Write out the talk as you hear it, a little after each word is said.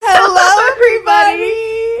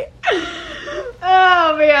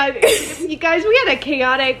guys, we had a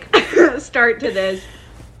chaotic start to this,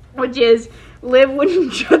 which is Liv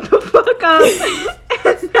wouldn't shut the fuck up,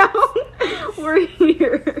 and now we're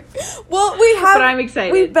here. Well, we have, but I'm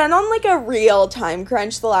excited. We've been on, like, a real time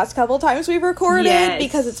crunch the last couple times we've recorded,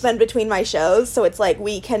 because it's been between my shows, so it's like,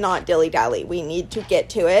 we cannot dilly-dally. We need to get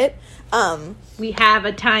to it. We have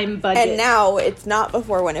a time budget. And now, it's not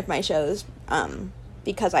before one of my shows,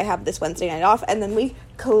 because I have this Wednesday night off, and then we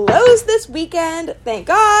close this weekend, thank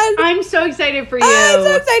God. I'm so excited for you. I'm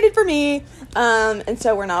so excited for me. And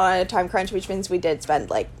so we're not on a time crunch, which means we did spend,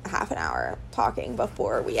 like, half an hour talking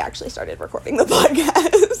before we actually started recording the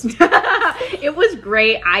podcast. It was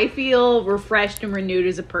great. I feel refreshed and renewed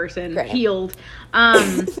as a person. Great. Healed.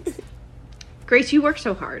 Grace, you work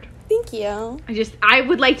so hard. Thank you. I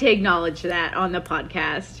would like to acknowledge that on the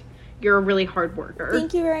podcast. You're a really hard worker.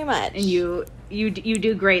 Thank you very much. And you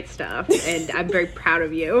do great stuff, and I'm very proud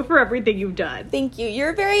of you for everything you've done. Thank you. You're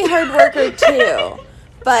a very hard worker, too.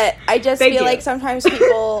 But I just feel like sometimes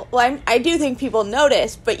people, I do think people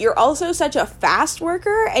notice, but you're also such a fast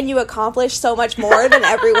worker, and you accomplish so much more than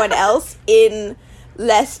everyone else in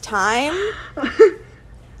less time.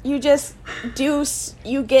 You just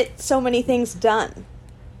you get so many things done.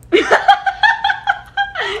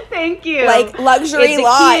 Thank you. Like, luxury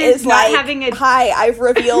law is like, hi, I've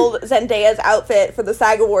revealed Zendaya's outfit for the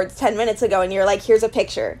SAG Awards 10 minutes ago, and you're like, here's a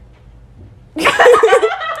picture.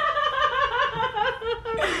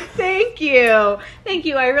 Thank you. Thank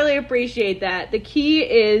you. I really appreciate that. The key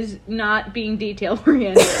is not being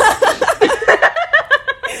detail-oriented.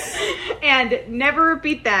 And never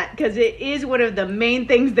repeat that, because it is one of the main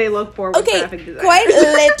things they look for with graphic designers. Quite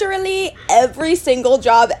literally every single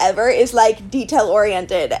job ever is, like,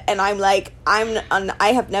 detail-oriented. And I'm like, I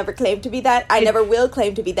have never claimed to be that. I never will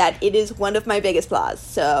claim to be that. It is one of my biggest flaws,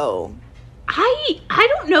 so... I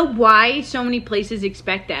don't know why so many places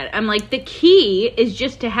expect that. I'm like, the key is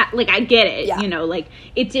just to have, like, I get it, you know, like,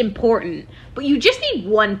 it's important, but you just need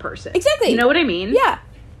one person. Exactly. You know what I mean? Yeah.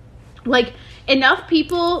 Like, enough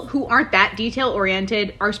people who aren't that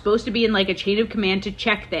detail-oriented are supposed to be in, like, a chain of command to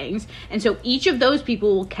check things, and so each of those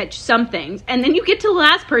people will catch some things, and then you get to the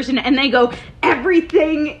last person, and they go, every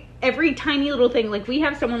tiny little thing. Like, we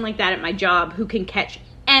have someone like that at my job who can catch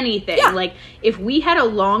anything. Yeah. Like, if we had a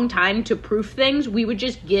long time to proof things, we would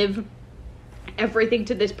just give everything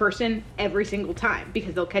to this person every single time,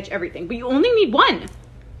 because they'll catch everything. But you only need one.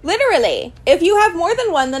 Literally. If you have more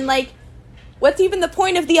than one, then, like, what's even the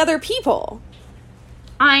point of the other people?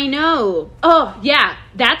 I know. Oh, yeah,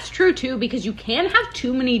 that's true, too, because you can have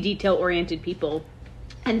too many detail-oriented people.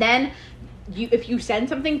 And then, if you send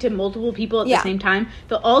something to multiple people at the same time,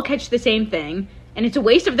 they'll all catch the same thing, and it's a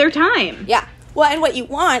waste of their time. Yeah. Well, and what you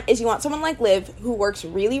want is you want someone like Liv who works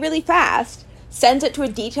really, really fast, sends it to a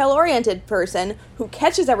detail-oriented person who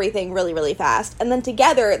catches everything really, really fast, and then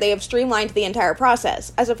together they have streamlined the entire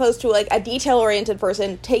process, as opposed to, like, a detail-oriented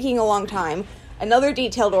person taking a long time, another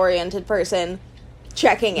detailed-oriented person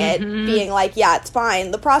checking it, being like, yeah, it's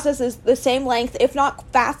fine. The process is the same length, if not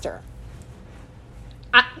faster.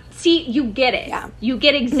 See, you get it. Yeah. You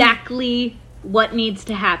get exactly what needs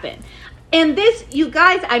to happen. And this, you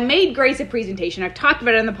guys, I made Grace a presentation. I've talked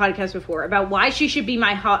about it on the podcast before, about why she should be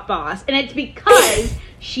my hot boss. And it's because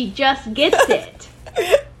she just gets it.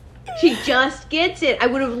 She just gets it. I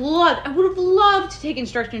would have loved to take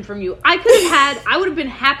instruction from you. I would have been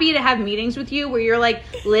happy to have meetings with you where you're like,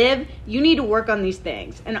 Liv, you need to work on these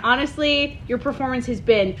things. And honestly, your performance has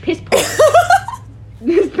been piss poor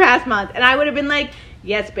this past month. And I would have been like,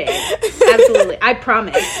 yes, babe. Absolutely. I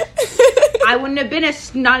promise. I wouldn't have been a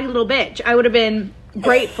snotty little bitch. I would have been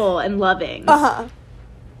grateful and loving.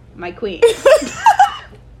 My queen.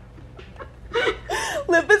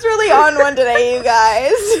 Liv is really on one today, you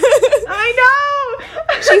guys. I know.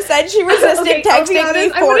 She said she resisted texting me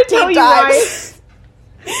 14 times.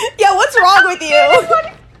 Yeah, what's wrong with you?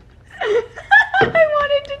 I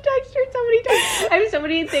wanted to text her so many times. I have so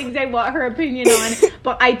many things I want her opinion on,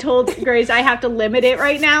 but I told Grace I have to limit it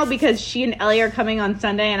right now because she and Ellie are coming on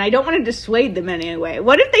Sunday, and I don't want to dissuade them in any way.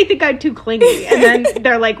 What if they think I'm too clingy, and then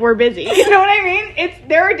they're like, we're busy? You know what I mean?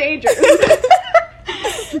 There are dangers.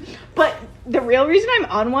 But the real reason I'm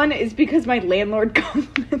on one is because my landlord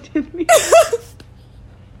complimented me.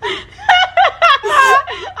 I'm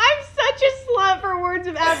such a slut for words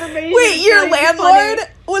of affirmation. Wait, your landlord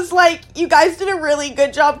was like, you guys did a really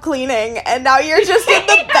good job cleaning, and now you're just in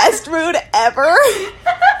the best mood ever?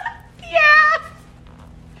 Yeah.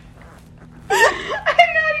 I'm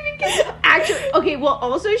not even kidding. Actually, okay, well,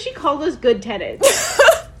 also she called us good tenants.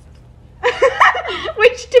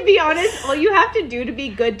 Which, to be honest, all you have to do to be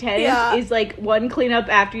good tenants Yeah. is, like, 1, clean up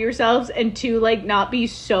after yourselves, and 2, like, not be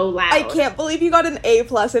so loud. I can't believe you got an A+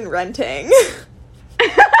 in renting.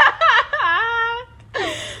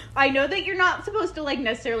 I know that you're not supposed to, like,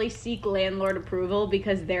 necessarily seek landlord approval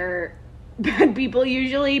because they're bad people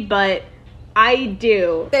usually, but I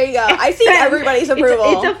do. There you go. I seek everybody's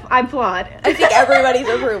approval. I'm flawed. I seek everybody's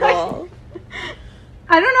approval.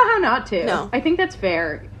 I don't know how not to. No. I think that's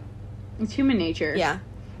fair. It's human nature. Yeah.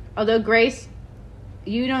 Although, Grace,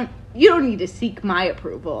 you don't need to seek my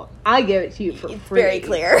approval. I give it to you for It's free. very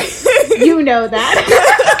clear. You know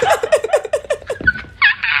that.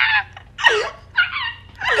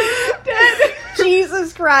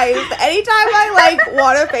 Jesus Christ. Anytime I, like,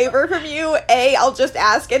 want a favor from you, A, I'll just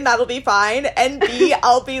ask and that'll be fine. And B,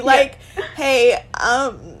 I'll be like, hey,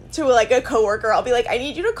 to, like, a coworker, I'll be like, I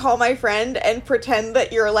need you to call my friend and pretend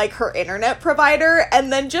that you're, like, her internet provider.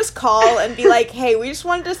 And then just call and be like, hey, we just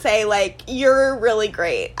wanted to say, like, you're really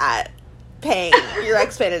great at paying your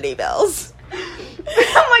Xfinity bills.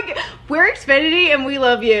 Oh my god. We're Xfinity and we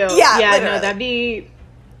love you. Yeah, Yeah, literally. no, that'd be...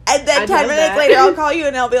 And then I'd 10 love minutes that. later, I'll call you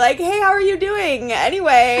and I'll be like, hey, how are you doing?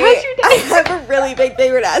 Anyway, How's your day? I have a really big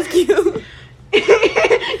favor to ask you.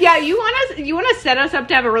 Yeah, you want to set us up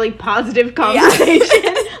to have a really positive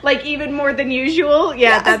conversation, like even more than usual.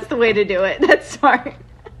 Yeah, that's the way to do it. That's smart.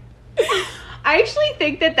 I actually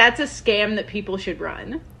think that that's a scam that people should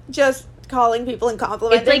run. Just calling people and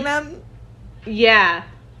complimenting It's like- them. Yeah.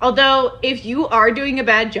 Although, if you are doing a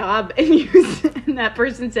bad job and and that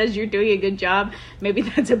person says you're doing a good job, maybe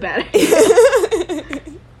that's a bad idea.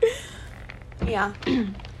 Yeah.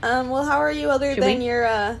 Well, how are you other Should than we-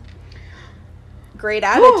 your great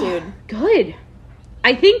attitude? Good.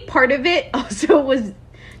 I think part of it also was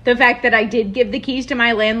the fact that I did give the keys to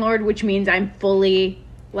my landlord, which means I'm fully,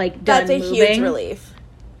 like, done That's a moving. huge relief.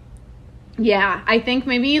 Yeah, I think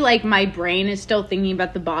maybe, like, my brain is still thinking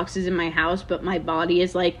about the boxes in my house, but my body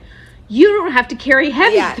is like, you don't have to carry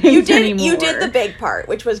heavy Yeah, things anymore. you did the big part,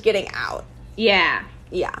 which was getting out. Yeah.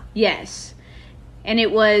 Yeah. Yes. And it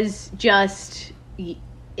was just,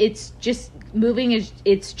 it's just, moving is,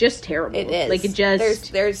 it's just terrible. It is. Like, it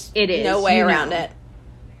just, There's it is. no way You around know.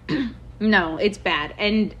 it. No, it's bad.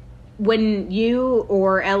 And when you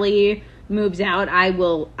or Ellie moves out,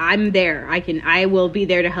 I'm there. I will be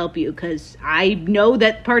there to help you because I know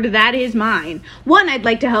that part of that is mine. 1, I'd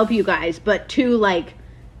like to help you guys, but 2, like,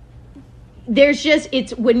 there's just,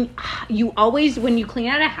 it's when you clean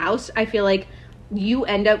out a house, I feel like you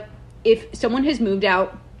end up, if someone has moved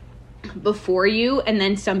out before you and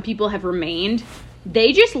then some people have remained,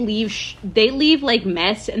 they just leave, they leave, like,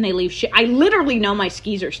 mess and they leave shit. I literally know my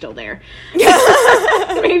skis are still there.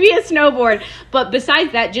 Maybe a snowboard. But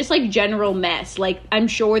besides that, just, like, general mess. Like, I'm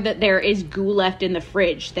sure that there is goo left in the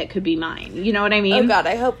fridge that could be mine. You know what I mean? Oh, God,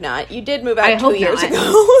 I hope not. You did move I out hope 2 years not. ago.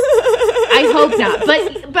 I hope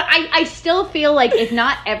not. But I still feel like if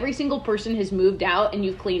not every single person has moved out and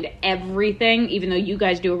you've cleaned everything, even though you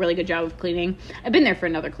guys do a really good job of cleaning. I've been there for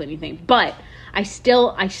another cleaning thing. But I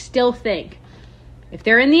still think if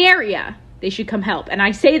they're in the area, they should come help. And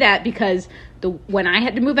I say that because when I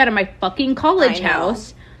had to move out of my fucking college I know.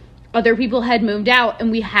 house, other people had moved out and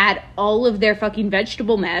we had all of their fucking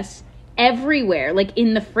vegetable mess everywhere, like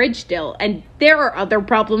in the fridge still. And there are other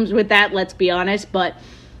problems with that, let's be honest, but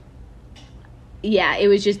yeah, it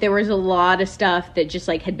was just, there was a lot of stuff that just,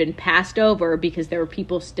 like, had been passed over because there were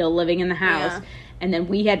people still living in the house. Yeah. And then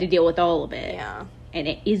we had to deal with all of it. Yeah. And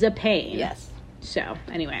it is a pain. Yes. So,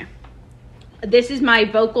 anyway. This is my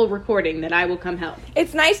vocal recording that I will come help.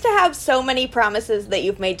 It's nice to have so many promises that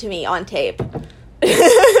you've made to me on tape.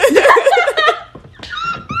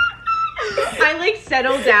 I, like,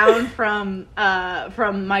 settle down from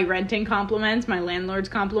my renting compliments, my landlord's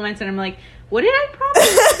compliments, and I'm like, what did I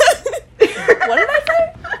promise? What did I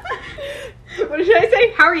say? What did I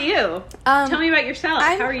say? How are you? Um, Tell me about yourself.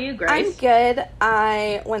 How are you, Grace? I'm good.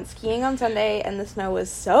 I went skiing on Sunday, and the snow was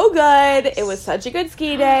so good. It was such a good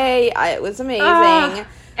ski day. It was amazing.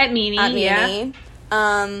 At Meany, At yeah. Meany.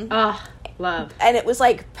 Oh, love. And it was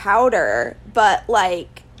like powder, but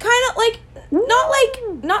like kind of like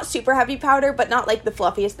not super heavy powder, but not like the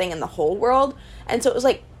fluffiest thing in the whole world. And so it was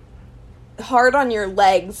like hard on your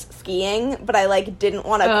legs skiing, but I like didn't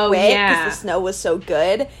want to quit because the snow was so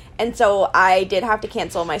good. And so I did have to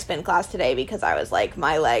cancel my spin class today because I was like,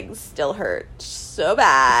 my legs still hurt so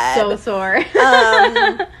bad. So sore.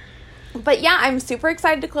 But yeah, I'm super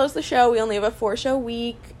excited to close the show. We only have a 4-show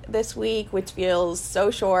week this week, which feels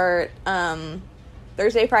so short.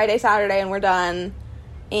 Thursday, Friday, Saturday, and we're done.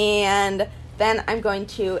 And Then I'm going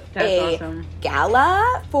to That's awesome.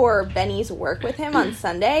 gala for Benny's work with him on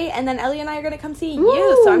Sunday. And then Ellie and I are going to come see Ooh.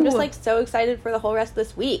 you. So I'm just, like, so excited for the whole rest of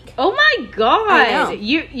this week. Oh, my God. I know.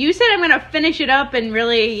 You said I'm going to finish it up and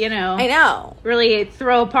really, you know. I know. Really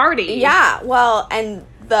throw a party. Yeah, well, and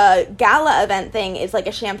the gala event thing is, like,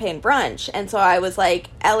 a champagne brunch. And so I was like,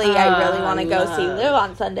 Ellie, I really want to go see Lou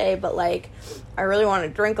on Sunday, but, like, I really want to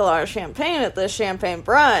drink a lot of champagne at this champagne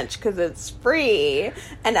brunch because it's free.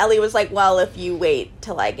 And Ellie was like, well, if you wait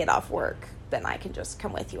till I get off work, then I can just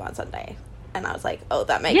come with you on Sunday. And I was like, oh,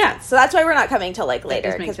 that makes sense. So that's why we're not coming till, like,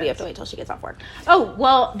 later, because we have to wait till she gets off work. Oh,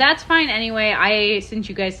 well, that's fine anyway. Since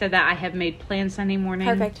you guys said that, I have made plans Sunday morning.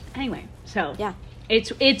 Perfect. Anyway, so. Yeah.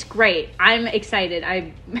 It's great. I'm excited.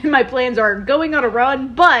 My plans are going on a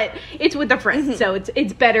run, but it's with a friend, so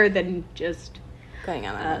it's better than just going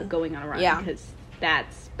on a run. Yeah, because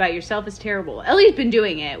that's by yourself is terrible. Ellie's been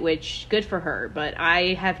doing it, which good for her, but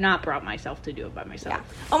I have not brought myself to do it by myself.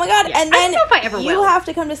 Yeah. Oh my God! Yeah. And then I don't know if I ever you will. have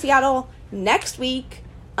to come to Seattle next week.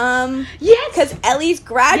 Yes, because Ellie's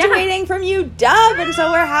graduating from UW, and so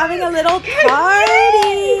we're having a little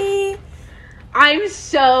party. I'm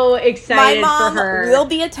so excited My mom for her. will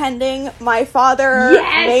be attending. My father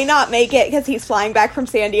may not make it because he's flying back from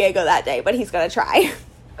San Diego that day, but he's going to try.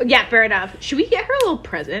 Yeah, fair enough. Should we get her a little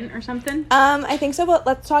present or something? I think so, but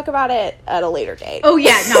let's talk about it at a later date. Oh,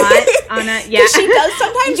 yeah, not on a, yeah. She does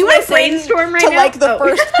sometimes do you want to brainstorm right to, now? like, the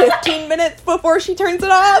first 15 minutes before she turns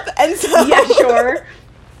it off, and so... Yeah, sure.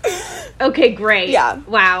 Okay, great. Yeah.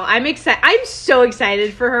 Wow, I'm excited. I'm so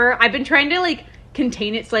excited for her. I've been trying to, like,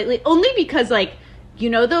 contain it slightly, only because, like, you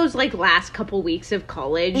know those, like, last couple weeks of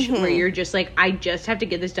college where you're just like, I just have to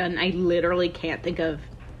get this done. I literally can't think of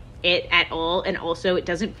it at all, and also it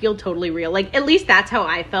doesn't feel totally real. Like, at least that's how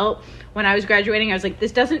I felt when I was graduating. I was like,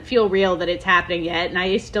 this doesn't feel real that it's happening yet, and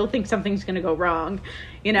I still think something's gonna go wrong,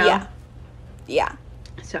 you know? Yeah.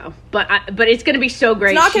 So, but it's gonna be so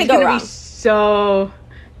great. It's not gonna go wrong. Be so...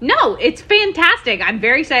 No, it's fantastic. I'm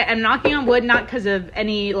very excited. I'm knocking on wood, not because of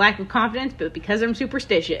any lack of confidence, but because I'm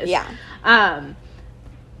superstitious. Yeah.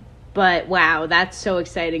 But wow, that's so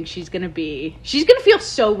exciting. She's gonna feel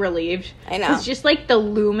so relieved. I know. Because just like the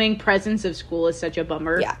looming presence of school is such a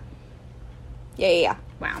bummer. Yeah.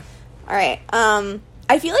 Wow. All right.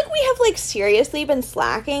 I feel like we have, like, seriously been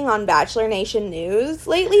slacking on Bachelor Nation news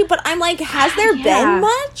lately, but I'm like, has there been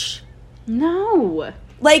much? No.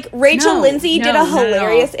 Like, Rachel Lindsay did a not at all.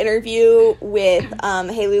 hilarious interview with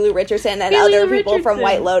Haley Lou Richardson and Haley other Lou people from Richardson.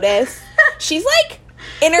 White Lotus. She's, like,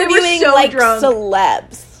 interviewing, so like, drunk.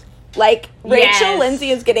 celebs. Like, Rachel Yes.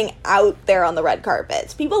 Lindsay is getting out there on the red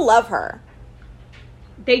carpets. People love her.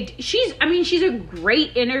 She's a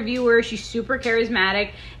great interviewer. She's super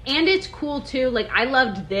charismatic. And it's cool, too. Like, I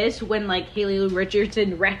loved this when, like, Haley Lou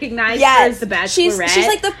Richardson recognized her as the Bachelorette. She's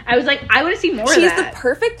like I was like, I want to see more of that. She's the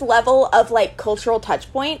perfect level of, like, cultural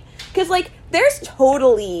touch point. Because, like, there's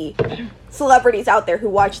totally celebrities out there who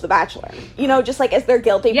watch The Bachelor. You know, just, like, as their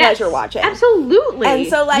guilty pleasure watching. Absolutely. And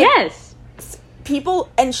so, like... Yes. People...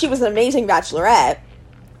 And she was an amazing Bachelorette.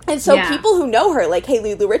 And so people who know her, like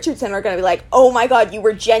Haley Lou Richardson, are going to be like, oh my God, you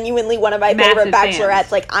were genuinely one of my favorite Bachelorettes.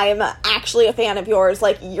 Fans. Like, I am actually a fan of yours.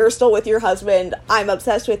 Like, you're still with your husband. I'm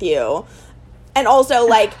obsessed with you. And also,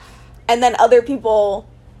 like, and then other people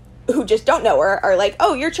who just don't know her are like,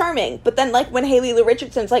 oh, you're charming. But then, like, when Haley Lou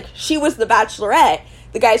Richardson's like, she was the Bachelorette,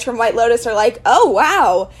 the guys from White Lotus are like, oh,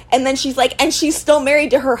 wow. And then she's like, and she's still married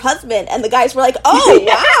to her husband. And the guys were like, oh,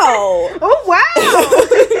 wow. Oh,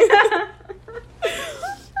 wow.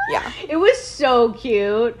 Yeah. It was so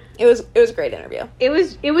cute. It was a great interview. It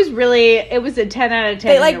was a 10 out of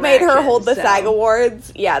 10. They, like, made her hold the SAG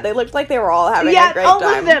Awards. Yeah, they looked like they were all having a great all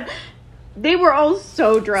time. of them. They were all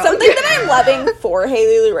so drunk. Something that I'm loving for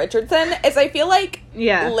Haley Lou Richardson is I feel like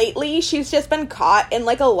Yeah. lately she's just been caught in,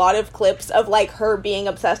 like, a lot of clips of, like, her being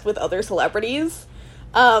obsessed with other celebrities.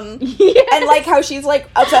 Yes. And, like, how she's, like,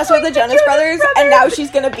 obsessed with the Jonas Brothers, and now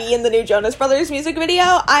she's gonna be in the new Jonas Brothers music video.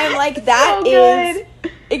 I'm like, that is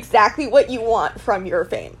exactly what you want from your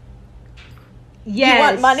fame. Yes. You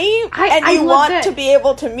want money, and I you love want that. to be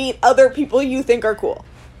able to meet other people you think are cool.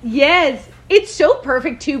 Yes. It's so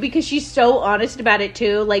perfect, too, because she's so honest about it,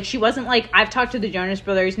 too. Like, she wasn't like, I've talked to the Jonas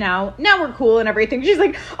Brothers now we're cool and everything. She's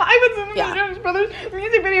like, I was in the Jonas Brothers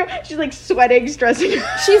music video. She's, like, sweating, stressing.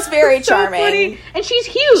 She's very So charming. funny. And she's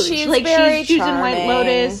huge. She's like, very she's in charming. White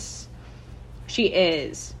Lotus. She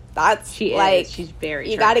is. She's very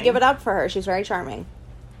charming. You gotta give it up for her. She's very charming.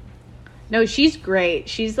 No, she's great.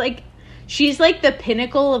 She's like the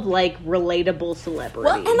pinnacle of, like, relatable celebrity.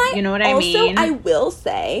 Well, and you know what I mean? I will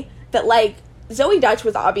say that, like, Zoe Dutch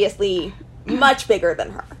was obviously much bigger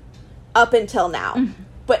than her up until now.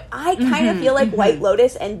 but I kind of feel like White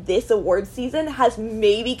Lotus and this award season has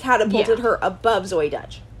maybe catapulted her above Zoe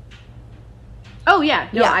Dutch. Oh, yeah.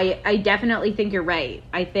 No, yeah. I definitely think you're right.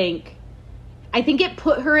 I think it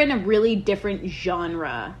put her in a really different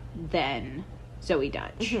genre than Zoe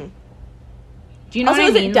Dutch. Mm-hmm. Do you know also,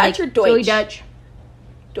 what I mean? Is it Dutch or Deutsch? Zoe Dutch.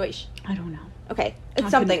 Deutsch. I don't know. Okay. It's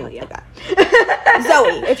something like that.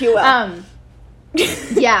 Zoe, if you will.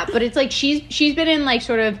 Yeah, but it's like she's been in like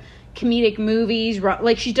sort of comedic movies.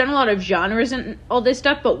 Like she's done a lot of genres and all this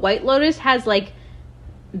stuff, but White Lotus has like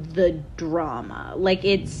the drama. Like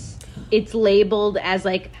it's labeled as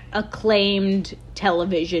like acclaimed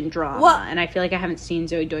television drama, and I feel like I haven't seen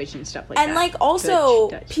Zoe Deutsch and stuff like that. And like also,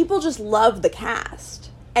 people just love the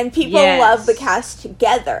cast, and people love the cast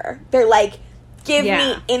together. They're like, give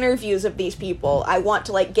me interviews of these people. I want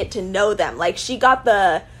to like get to know them. Like she got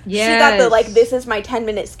the like, this is my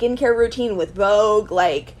 10-minute skincare routine with Vogue.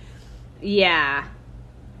 Like,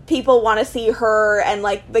 people want to see her and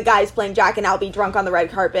like the guys playing Jack and Albie drunk on the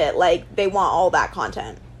red carpet. Like they want all that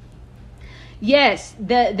content. Yes,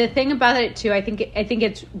 the thing about it too, I think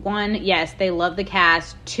it's 1, yes, they love the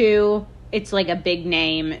cast. 2, it's like a big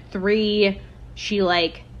name. 3, she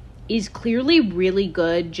like is clearly really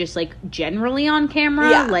good just like generally on camera.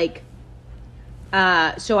 Yeah. Like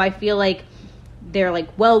so I feel like they're like,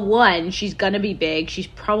 well, 1, she's gonna be big. She's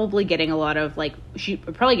probably getting a lot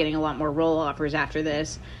more role offers after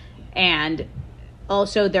this. And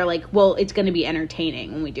also they're like, well, it's gonna be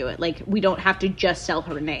entertaining when we do it. Like we don't have to just sell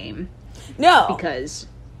her name. No. Because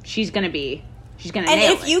she's gonna nail it. And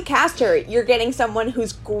if you cast her, you're getting someone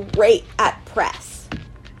who's great at press.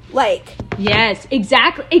 Like, yes,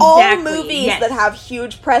 exactly. All movies that have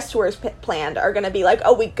huge press tours planned are going to be like,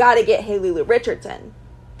 oh, we got to get Haley Lu Richardson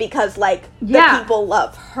because, like, the people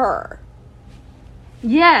love her.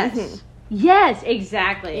 Yes. Mm-hmm. Yes,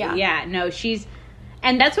 exactly. Yeah. No, she's,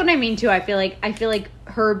 and that's what I mean too. I feel like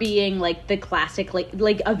her being like the classic,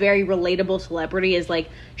 like a very relatable celebrity is like,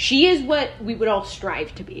 she is what we would all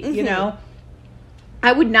strive to be, you know?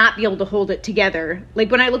 I would not be able to hold it together. Like,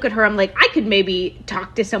 when I look at her, I'm like, I could maybe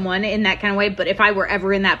talk to someone in that kind of way, but if I were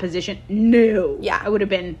ever in that position, no. Yeah. I would have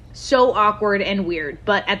been so awkward and weird.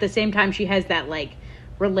 But at the same time, she has that, like,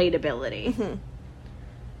 relatability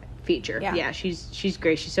feature. Yeah, she's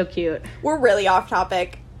great. She's so cute. We're really off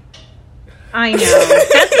topic. I know.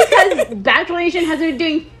 That's because Bachelor Nation hasn't been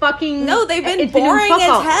doing fucking... No, they've been boring as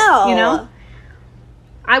hell. You know?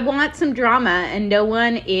 I want some drama, and no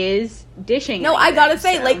one is dishing. No, I gotta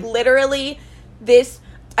say, like, literally, this...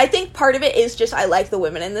 I think part of it is just I like the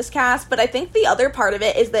women in this cast, but I think the other part of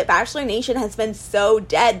it is that Bachelor Nation has been so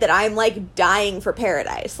dead that I'm, like, dying for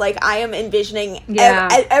Paradise. Like, I am envisioning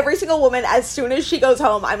every single woman, as soon as she goes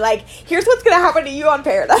home, I'm like, here's what's gonna happen to you on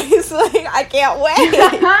Paradise. Like, I can't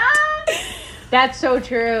wait. That's so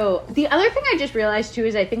true. The other thing I just realized, too,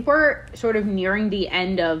 is I think we're sort of nearing the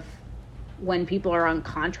end of when people are on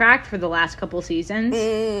contract for the last couple seasons.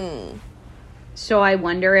 So I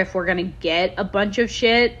wonder if we're gonna get a bunch of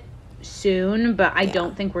shit soon, but I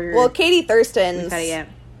don't think we're... Well, Katie Thurston's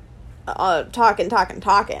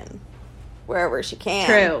talking wherever she can.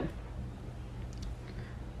 True.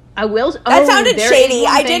 I will... That sounded shady.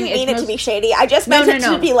 I didn't mean it to be shady. I just meant it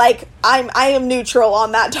to be like, I am neutral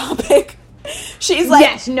on that topic. She's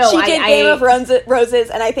like, she did Game of Roses,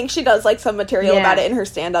 and I think she does like some material about it in her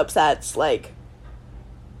stand-up sets. Like,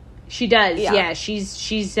 she does. Yeah,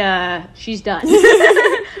 she's done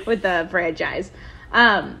with the franchise.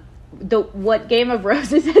 What Game of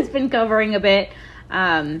Roses has been covering a bit,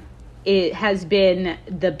 it has been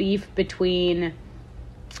the beef between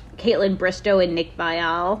Caitlin Bristow and Nick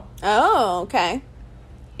Viall. Oh, okay.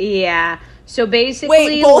 Yeah. So basically,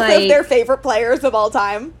 wait, both of their favorite players of all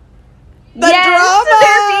time. The drama!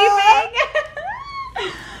 They're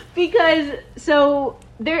beefing. Because, so,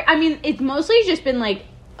 it's mostly just been, like,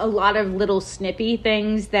 a lot of little snippy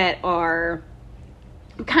things that are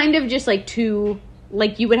kind of just, like, too,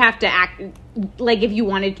 like, you would have to act, like, if you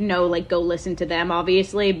wanted to know, like, go listen to them,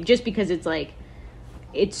 obviously, just because it's, like,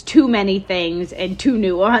 it's too many things and too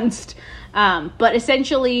nuanced. But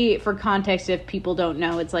essentially, for context, if people don't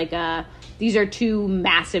know, it's, like, these are two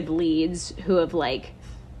massive leads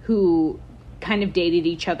who kind of dated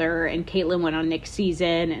each other, and Caitlyn went on Nick's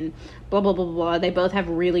season, and blah, blah, blah, blah. They both have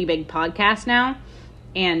really big podcasts now,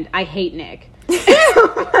 and I hate Nick.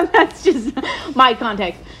 That's just my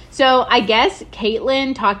context. So I guess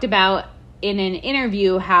Caitlyn talked about in an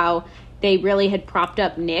interview how they really had propped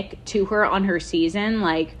up Nick to her on her season.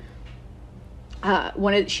 Like,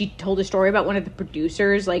 she told a story about one of the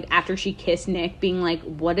producers, like, after she kissed Nick, being like,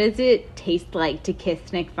 what does it taste like to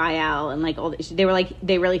kiss Nick Viall? And, like, all this, they were like,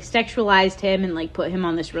 they really sexualized him and, like, put him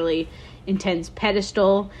on this really intense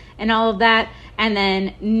pedestal and all of that. And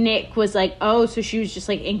then Nick was like, oh, so she was just,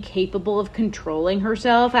 like, incapable of controlling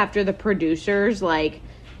herself after the producers, like,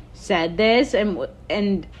 said this.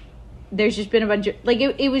 And there's just been a bunch of, like,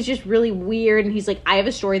 it was just really weird. And he's like, I have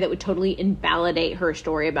a story that would totally invalidate her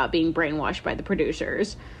story about being brainwashed by the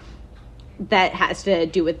producers that has to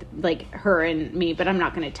do with, like, her and me, but I'm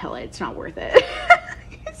not going to tell it. It's not worth it.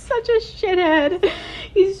 He's such a shithead.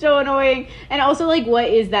 He's so annoying. And also, like, what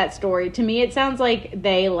is that story? To me, it sounds like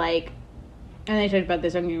they, like, and they talked about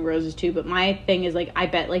this on King of Roses too, but my thing is, like, I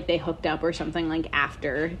bet, like, they hooked up or something, like,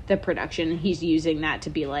 after the production. He's using that to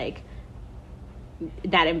be, like,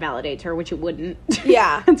 that invalidates her, which it wouldn't.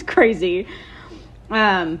 Yeah. It's crazy.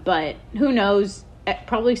 But who knows?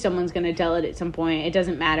 Probably someone's going to tell it at some point. It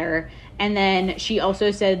doesn't matter. And then she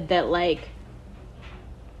also said that, like,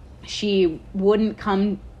 she wouldn't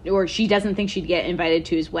come, or she doesn't think she'd get invited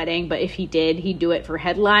to his wedding, but if he did, he'd do it for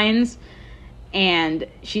headlines. And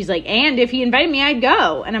she's like, and if he invited me, I'd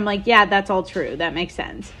go. And I'm like, yeah, that's all true. That makes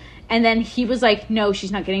sense. And then he was like, no,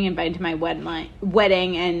 she's not getting invited to my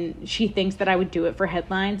wedding, and she thinks that I would do it for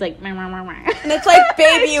headlines. Like, meh, meh, meh, meh. And it's like,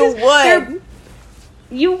 babe, you would.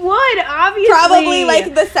 You would, obviously. Probably,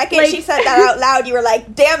 like, the second she said that out loud, you were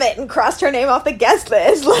like, damn it, and crossed her name off the guest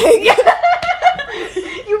list. Like,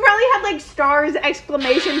 you probably had, like, stars,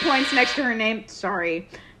 exclamation points next to her name. Sorry.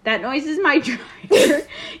 That noise is my dryer.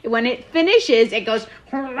 When it finishes, it goes,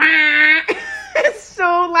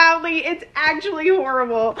 so loudly. It's actually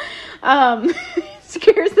horrible. It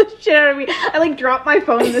scares the shit out of me. I, like, dropped my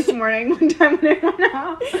phone this morning one time when it went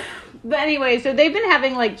off. But anyway, so they've been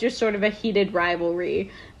having, like, just sort of a heated rivalry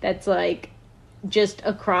that's, like, just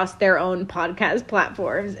across their own podcast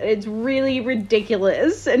platforms. It's really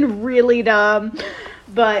ridiculous and really dumb,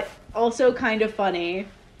 but also kind of funny.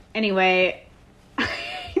 Anyway,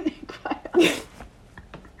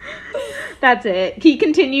 that's it. He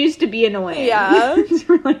continues to be annoying. Yeah. That's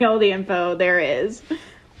really all the info there is.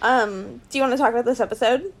 do you want to talk about this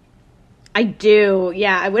episode? I do.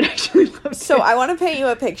 Yeah, I would actually love to. So I want to paint you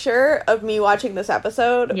a picture of me watching this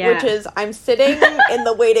episode, Yeah. which is I'm sitting in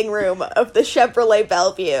the waiting room of the Chevrolet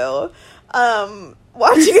Bellevue,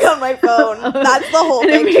 watching it on my phone. That's the whole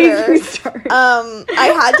And it picture. makes me start. I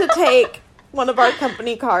had to take one of our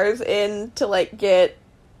company cars in to, like, get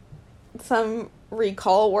some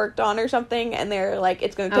recall worked on or something, and they're like,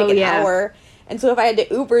 it's going to take an hour. And so if I had to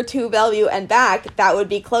Uber to Bellevue and back, that would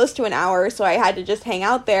be close to an hour, so I had to just hang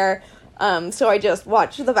out there. So I just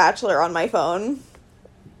watched The Bachelor on my phone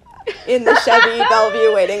in the Chevy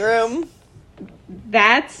Bellevue waiting room.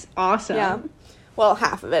 That's awesome. Yeah. Well,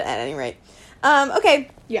 half of it at any rate.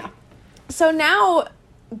 Okay. Yeah. So now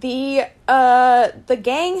the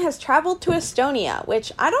gang has traveled to Estonia,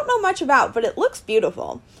 which I don't know much about, but it looks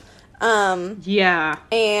beautiful. Yeah.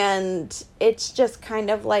 And it's just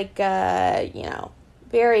kind of like a,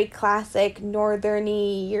 very classic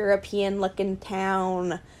northerny European looking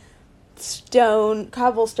town.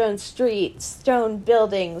 Cobblestone streets, stone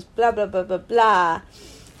buildings, blah, blah, blah, blah, blah.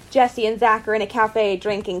 Jesse and Zach are in a cafe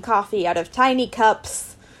drinking coffee out of tiny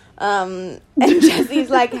cups. And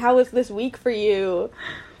Jesse's like, how was this week for you?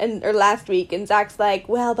 Or last week. And Zach's like,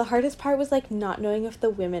 well, the hardest part was, like, not knowing if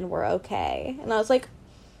the women were okay. And I was like,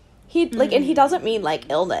 and he doesn't mean,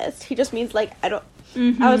 like, illness. He just means, like, I don't,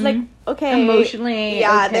 I was like, okay. Emotionally,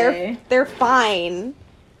 yeah, okay. They're fine.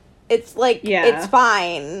 It's like, it's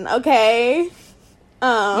fine, okay?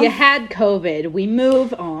 You had COVID. We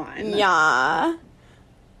move on. Yeah.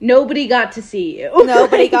 Nobody got to see you.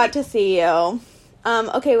 Nobody got to see you.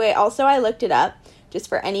 Okay, wait. Also, I looked it up just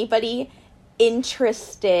for anybody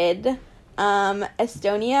interested.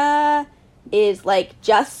 Estonia is, like,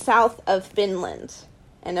 just south of Finland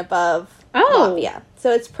and above Latvia.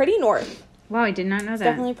 So it's pretty north. Wow, I did not know that.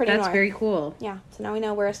 Definitely pretty north. That's very cool. Yeah, so now we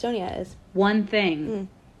know where Estonia is. One thing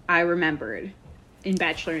I remembered in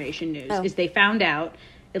Bachelor Nation news is they found out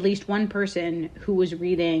at least one person who was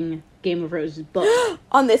reading Game of Roses book.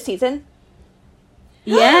 On this season?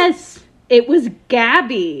 Yes! It was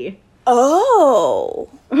Gabby. Oh.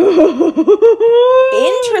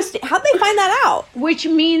 Interesting. How'd they find that out? Which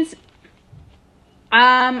means,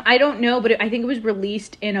 I don't know, but I think it was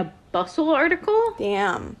released in a Bustle article.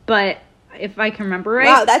 Damn. But if I can remember right.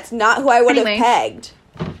 Wow, that's not who I would have pegged.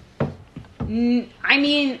 I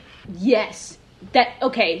mean, yes.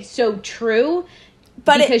 Okay, so true.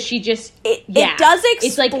 But because she just... It does explain...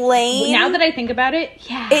 It's like, now that I think about it,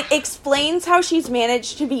 yeah. It explains how she's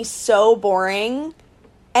managed to be so boring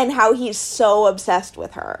and how he's so obsessed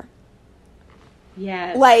with her.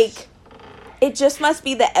 Yes. Like, it just must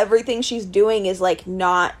be that everything she's doing is, like,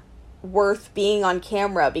 not worth being on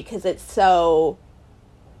camera because it's so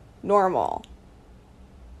normal.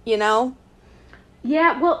 You know?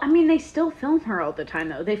 Yeah, well, I mean, they still film her all the time,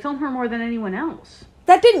 though. They film her more than anyone else.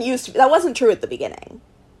 That didn't used to be. That wasn't true at the beginning.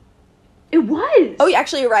 It was. Oh,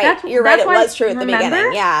 actually, you're right. You're right, it was true at the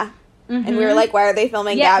beginning. Yeah. Mm-hmm. And we were like, why are they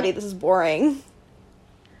filming Gabby? This is boring.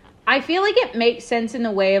 I feel like it makes sense in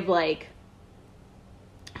the way of, like,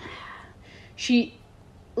 it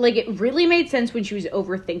really made sense when she was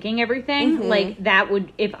overthinking everything. Mm-hmm. Like, that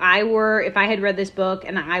would, if I had read this book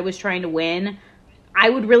and I was trying to win, I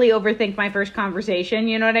would really overthink my first conversation,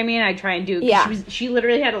 you know what I mean? I'd try and do, she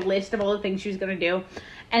literally had a list of all the things she was going to do.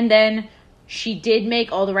 And then she did make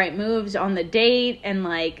all the right moves on the date, and,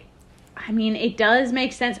 like, I mean, it does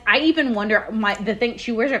make sense. I even wonder,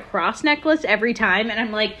 she wears a cross necklace every time, and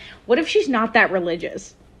I'm like, what if she's not that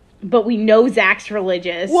religious? But we know Zach's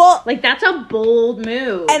religious. Well, like, that's a bold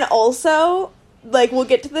move. And also, like, we'll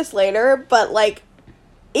get to this later, but, like,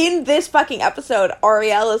 in this fucking episode,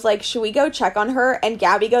 Ariel is like, should we go check on her? And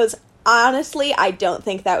Gabby goes, honestly, I don't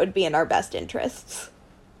think that would be in our best interests.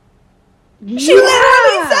 Yeah. She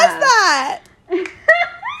literally says that!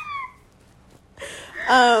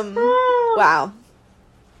 Wow.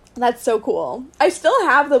 That's so cool. I still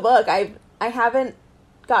have the book. I haven't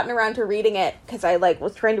gotten around to reading it because I, like,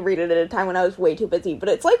 was trying to read it at a time when I was way too busy, but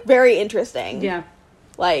it's, like, very interesting. Yeah.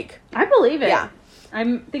 Like, I believe it. Yeah.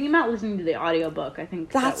 I'm thinking about listening to the audiobook. I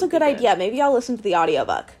think that's a good idea. Maybe I'll listen to the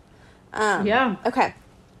audiobook. Yeah. Okay.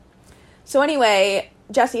 So anyway,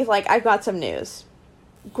 Jesse's like, I've got some news.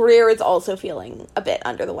 Greer is also feeling a bit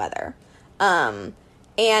under the weather. And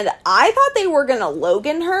I thought they were gonna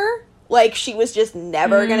Logan her. Like, she was just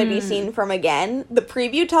never gonna be seen from again. The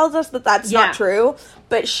preview tells us that that's not true.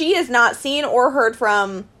 But she is not seen or heard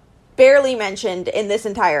from, barely mentioned in this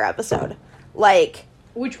entire episode. Like...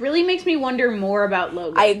 Which really makes me wonder more about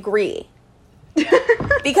Logan. I agree.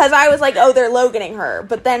 Because I was like, oh, they're Loganing her.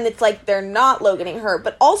 But then it's like, they're not Loganing her.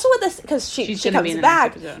 But also with this, because she comes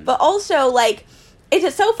back. But also, like, it's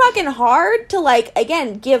just so fucking hard to, like,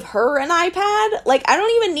 again, give her an iPad. Like, I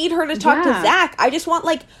don't even need her to talk to Zach. I just want,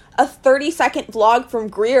 like, a 30-second vlog from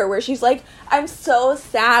Greer where she's like, I'm so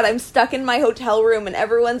sad. I'm stuck in my hotel room and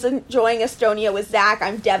everyone's enjoying Estonia with Zach.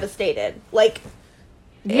 I'm devastated. Like,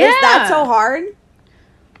 is that so hard?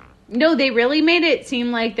 No, they really made it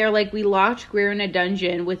seem like they're like, we locked Greer in a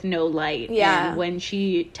dungeon with no light. Yeah. And when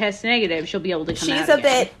she tests negative, she'll be able to come out She's a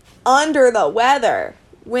bit under the weather.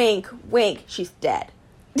 Wink, wink. She's dead.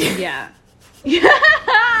 Yeah.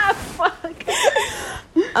 Yeah. Fuck.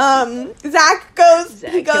 Zach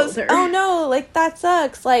goes, her. Oh no, like, that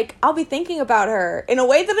sucks. Like, I'll be thinking about her. In a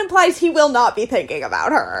way that implies he will not be thinking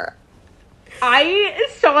about her. I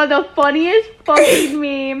saw the funniest fucking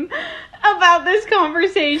meme about this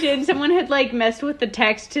conversation. Someone had, like, messed with the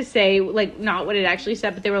text to say, like, not what it actually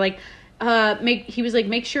said, but they were like, he was like,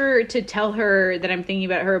 make sure to tell her that I'm thinking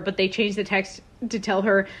about her, but they changed the text to tell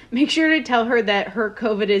her, make sure to tell her that her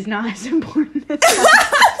COVID is not as important as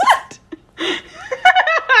that.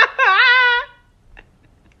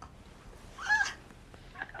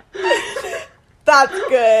 That's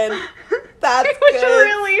good. That's it was good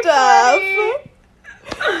really stuff.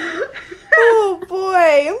 Funny. Oh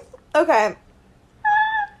boy. Okay.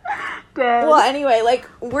 Dead. Well, anyway, like,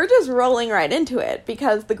 we're just rolling right into it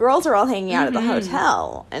because the girls are all hanging out at the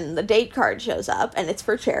hotel and the date card shows up and it's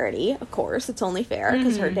for charity, of course. It's only fair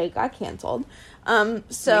because her date got canceled.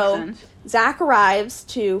 So Zach arrives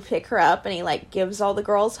to pick her up and he, like, gives all the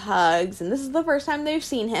girls hugs, and this is the first time they've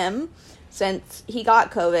seen him since he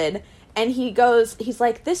got COVID. And he's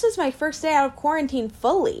like, this is my first day out of quarantine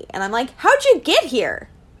fully. And I'm like, how'd you get here?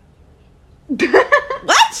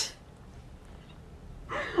 What?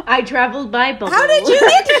 I traveled by boat. How did you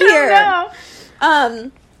get here? I don't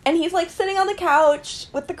know. And he's, like, sitting on the couch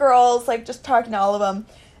with the girls, like, just talking to all of them.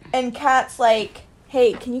 And Kat's like,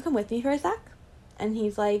 hey, can you come with me for a sec? And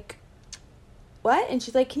he's like, what? And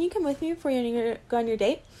she's like, can you come with me before you go on your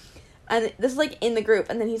date? And this is, like, in the group.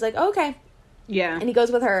 And then he's like, oh, okay. Yeah. And he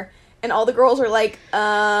goes with her. And all the girls are like,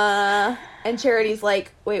 and Charity's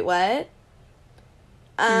like, wait, what?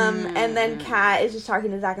 And then Kat is just talking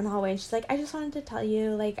to Zach in the hallway, and she's like, I just wanted to tell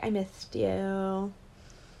you, like, I missed you.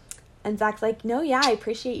 And Zach's like, no, yeah, I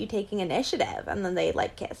appreciate you taking initiative. And then they,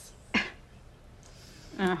 like, kiss.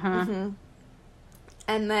 Uh-huh. Mm-hmm.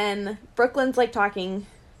 And then Brooklyn's, like, talking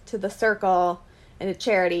to the circle and to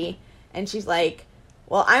Charity, and she's like,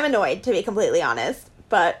 well, I'm annoyed, to be completely honest.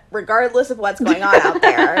 But regardless of what's going on out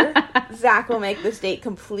there, Zach will make this date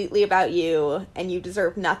completely about you, and you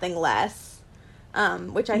deserve nothing less.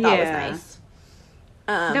 Which I thought was nice.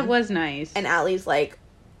 That was nice. And Allie's like,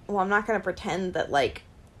 well, I'm not going to pretend that, like,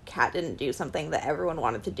 Kat didn't do something that everyone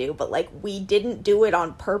wanted to do, but, like, we didn't do it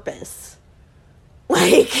on purpose.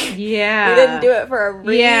 Like, yeah. We didn't do it for a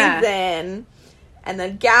reason. Yeah. And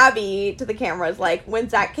then Gabby, to the camera, is like, when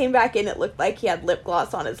Zach came back in, it looked like he had lip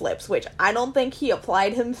gloss on his lips, which I don't think he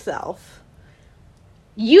applied himself.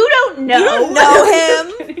 You don't know. You don't know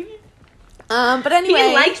him. But anyway.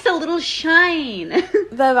 He likes a little shine.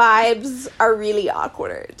 The vibes are really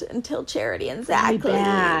awkward until Charity and Zach leave.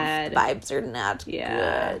 Bad. Vibes are not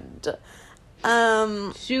good.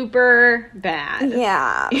 Super bad.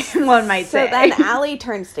 Yeah. One might say. So then Allie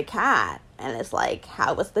turns to Kat and is like,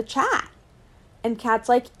 how was the chat? And Kat's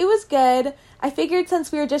like, it was good. I figured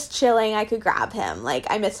since we were just chilling, I could grab him. Like,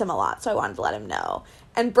 I miss him a lot, so I wanted to let him know.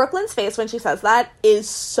 And Brooklyn's face when she says that is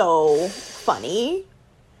so funny.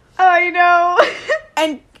 I know.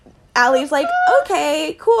 And Allie's like,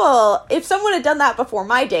 okay, cool. If someone had done that before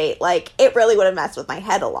my date, like, it really would have messed with my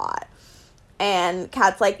head a lot. And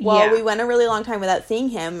Kat's like, well, we went a really long time without seeing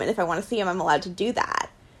him, and if I want to see him, I'm allowed to do that.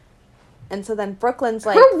 And so then Brooklyn's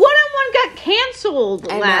like... Her one-on-one got canceled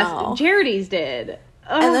last... Charity's did.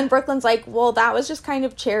 Ugh. And then Brooklyn's like, well, that was just kind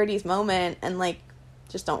of Charity's moment, and, like,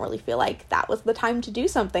 just don't really feel like that was the time to do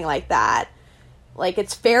something like that. Like,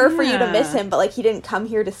 it's fair for you to miss him, but, like, he didn't come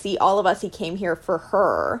here to see all of us. He came here for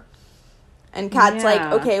her. And Kat's like,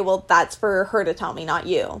 okay, well, that's for her to tell me, not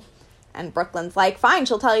you. And Brooklyn's like, fine,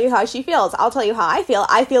 she'll tell you how she feels. I'll tell you how I feel.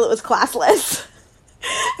 I feel it was classless.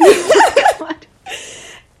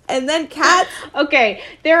 And then Kat... Okay,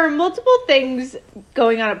 there are multiple things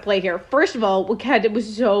going on at play here. First of all, Kat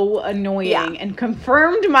was so annoying and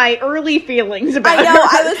confirmed my early feelings about her. I know,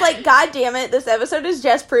 I was like, God damn it, this episode is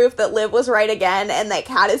just proof that Liv was right again and that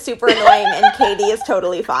Kat is super annoying and Katie is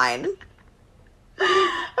totally fine.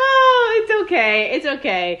 Oh, it's okay. It's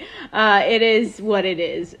okay. It is what it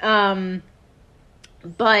is.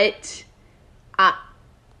 But...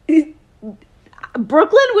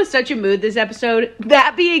 Brooklyn was such a mood this episode.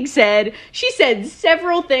 That being said, she said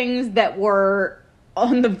several things that were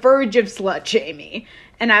on the verge of slut-shaming.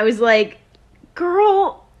 And I was like,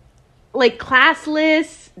 girl, like,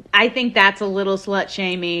 classless, I think that's a little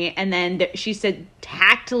slut-shaming. And then she said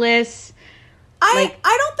tactless. I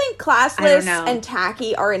don't think classless and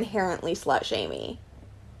tacky are inherently slut-shaming.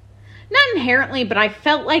 Not inherently, but I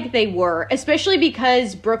felt like they were, especially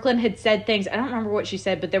because Brooklyn had said things. I don't remember what she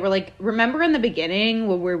said, but they were like, remember in the beginning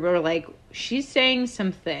when we were like, she's saying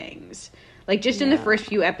some things. Like, just in the first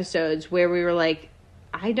few episodes where we were like,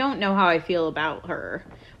 I don't know how I feel about her.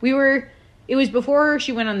 It was before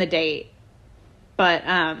she went on the date, but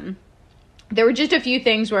there were just a few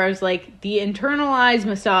things where I was like, the internalized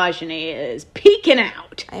misogyny is peeking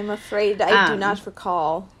out. I'm afraid I do not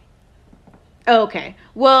recall. Okay.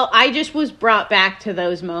 Well, I just was brought back to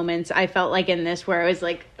those moments. I felt like in this where I was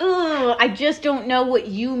like, ugh, I just don't know what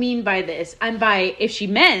you mean by this. And by, if she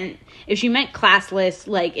meant classless,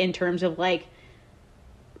 like, in terms of, like,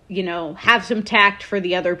 you know, have some tact for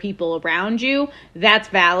the other people around you, that's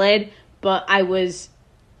valid. But I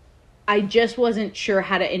just wasn't sure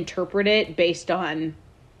how to interpret it based on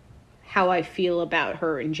how I feel about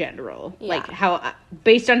her in general. Yeah. Like,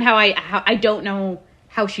 based on how I don't know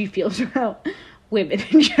how she feels about women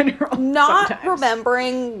in general. Not sometimes.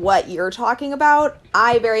 Remembering what you're talking about,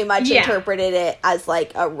 I very much interpreted it as,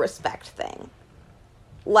 like, a respect thing.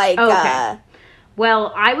 Like, okay.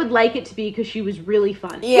 Well, I would like it to be because she was really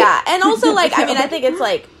funny. Yeah, and also, like, I mean, I think it's,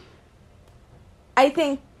 like, I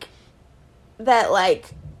think that, like,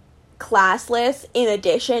 classless, in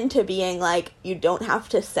addition to being, like, you don't have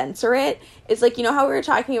to censor it, is, like, you know how we were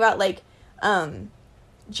talking about, like,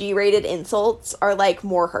 G-rated insults are, like,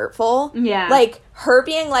 more hurtful? Yeah. Like, her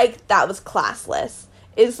being like, that was classless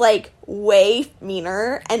is, like, way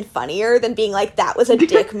meaner and funnier than being like, that was a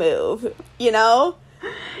dick move, you know?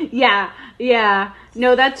 Yeah.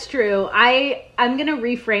 No, that's true. I'm gonna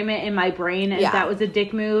reframe it in my brain as that was a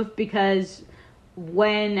dick move, because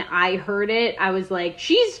when I heard it, I was like,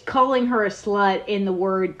 she's calling her a slut in the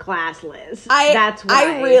word classless.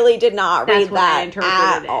 I really did not read that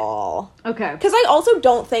at all. Okay. Because I also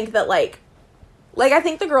don't think that, like, I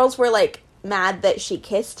think the girls were, like, mad that she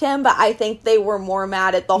kissed him, but I think they were more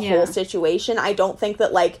mad at the whole situation. I don't think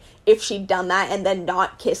that, like, if she'd done that and then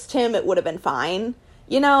not kissed him, it would have been fine.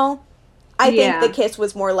 You know? I think the kiss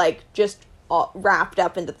was more, like, just wrapped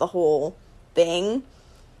up into the whole thing.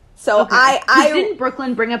 So didn't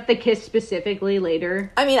Brooklyn bring up the kiss specifically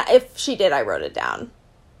later? I mean, if she did, I wrote it down.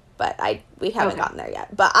 but we haven't Okay. gotten there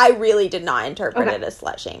yet. But I really did not interpret Okay. it as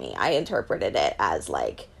slut-shaming. I interpreted it as,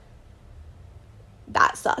 like,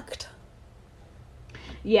 that sucked.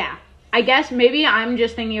 Yeah. I guess maybe I'm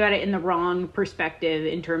just thinking about it in the wrong perspective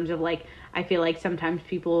in terms of, like, I feel like sometimes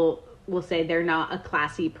people will say they're not a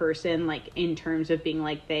classy person, like, in terms of being,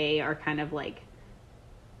 like, they are kind of, like,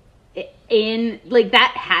 in, like,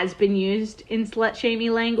 that has been used in slut-shamey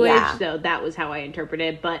language, Yeah. so that was how I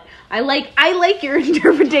interpreted it, but I like your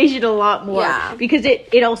interpretation a lot more, Yeah. because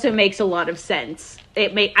it also makes a lot of sense.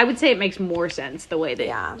 I would say it makes more sense the way that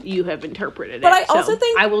Yeah. you have interpreted But it. I also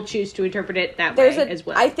think I will choose to interpret it that There's way as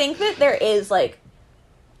well. I think that there is, like,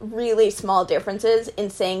 really small differences in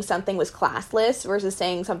saying something was classless versus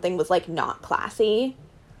saying something was, like, not classy.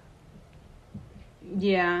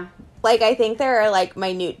 Yeah. Like, I think there are, like,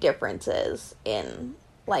 minute differences in,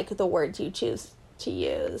 like, the words you choose to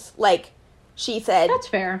use. Like, she said That's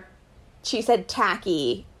fair.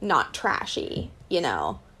 tacky, not trashy, you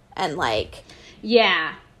know? And, like...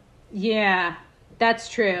 Yeah. Yeah. That's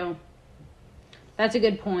true. That's a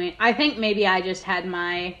good point. I think maybe I just had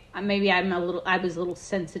I was a little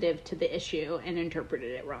sensitive to the issue and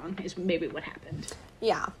interpreted it wrong, is maybe what happened.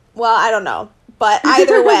 Yeah. Well, I don't know. But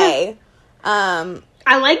either way,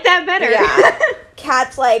 I like that better. yeah.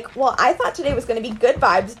 Kat's like, well, I thought today was going to be good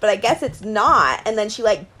vibes, but I guess it's not. And then she,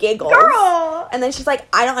 like, giggles. Girl! And then she's like,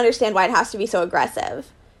 I don't understand why it has to be so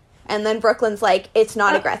aggressive. And then Brooklyn's like, it's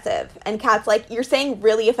not aggressive. And Kat's like, you're saying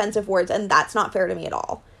really offensive words, and that's not fair to me at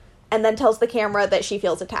all. And then tells the camera that she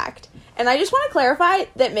feels attacked. And I just want to clarify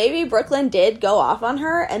that maybe Brooklyn did go off on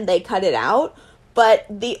her, and they cut it out. But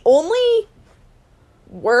the only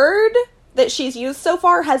word that she's used so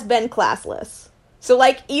far has been classless. So,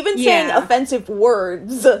 like, even saying Yeah. offensive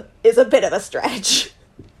words is a bit of a stretch.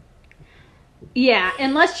 Yeah,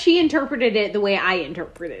 unless she interpreted it the way I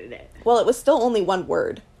interpreted it. Well, it was still only one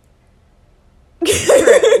word.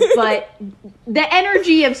 But the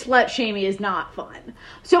energy of slut shaming is not fun.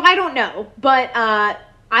 So I don't know. But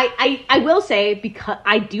I will say, because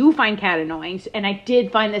I do find Kat annoying, and I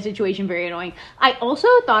did find the situation very annoying, I also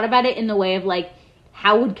thought about it in the way of, like,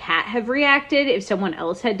 how would Kat have reacted if someone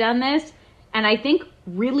else had done this? And I think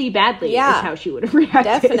really badly is how she would have reacted.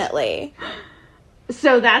 Definitely.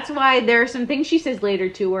 So that's why there are some things she says later,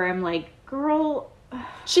 too, where I'm like, girl...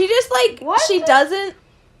 She just, like, What? she doesn't...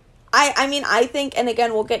 I mean, I think, and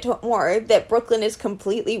again, we'll get to it more, that Brooklyn is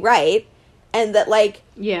completely right, and that, like,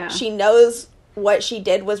 Yeah. she knows what she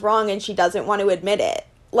did was wrong, and she doesn't want to admit it.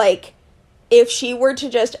 Like, if she were to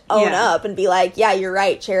just own up and be like, yeah, you're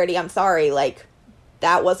right, Charity, I'm sorry, like,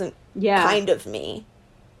 that wasn't kind of me.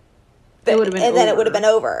 It would have been and then it would have been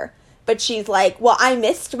over. But she's like, well, I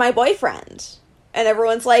missed my boyfriend. And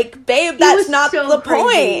everyone's like, babe, that's not so the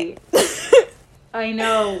crazy. point. I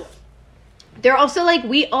know. They're also like,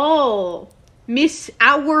 we all miss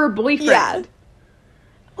our boyfriend. Yeah.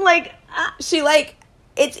 Like, She, like,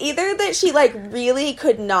 it's either that she, like, really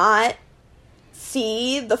could not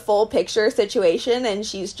see the full picture situation and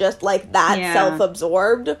she's just, like, that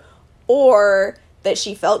self-absorbed, or that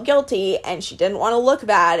she felt guilty and she didn't want to look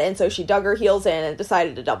bad, and so she dug her heels in and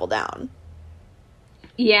decided to double down.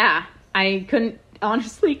 yeah, I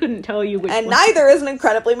honestly couldn't tell you which And one. neither is an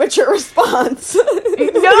incredibly mature response.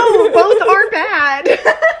 No, both are bad.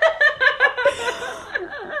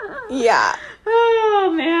 Yeah.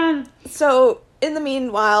 Oh, man. So, in the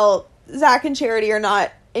meanwhile, Zach and Charity are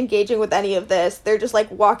not engaging with any of this. They're just, like,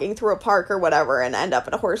 walking through a park or whatever and end up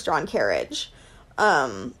in a horse-drawn carriage.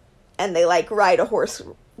 And they, like, ride a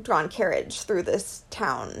horse-drawn carriage through this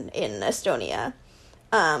town in Estonia.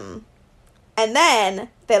 And then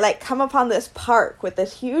they, like, come upon this park with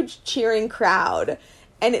this huge cheering crowd.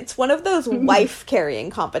 And it's one of those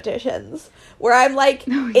wife-carrying competitions where I'm like,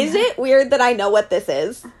 is it weird that I know what this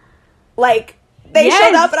is? Like, they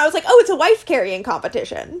showed up and I was like, oh, it's a wife-carrying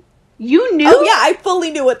competition. You knew? Oh, yeah, I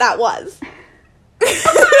fully knew what that was.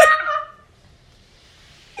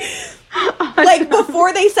 Like,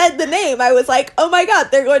 before they said the name, I was like, oh my god,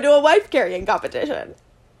 they're going to a wife-carrying competition.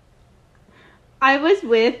 I was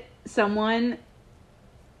with someone,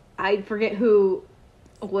 I forget who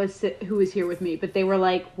was here with me, but they were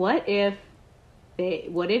like, what if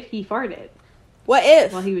he farted What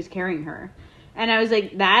if? while he was carrying her? And I was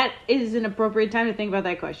like, that is an appropriate time to think about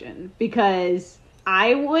that question, because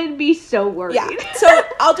I would be so worried. Yeah, so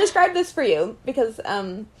I'll describe this for you, because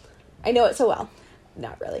I know it so well.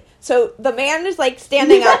 Not really. So the man is, like,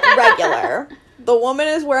 standing up regular. The woman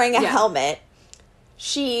is wearing a helmet.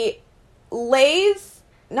 She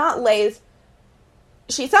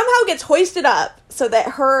she somehow gets hoisted up so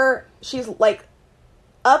that she's, like,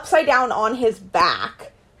 upside down on his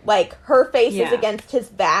back, Like, her face is Yeah. against his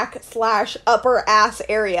back / upper ass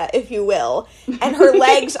area, if you will. And her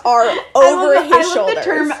legs are over his shoulders. I love the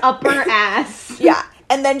term upper ass. Yeah.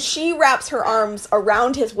 And then she wraps her arms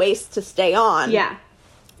around his waist to stay on. Yeah.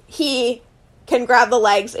 He can grab the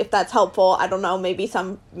legs if that's helpful. I don't know. Maybe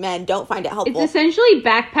some men don't find it helpful. It's essentially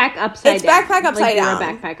backpack upside down. It's backpack upside down. You're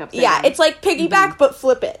a backpack upside yeah, down. it's like piggyback, but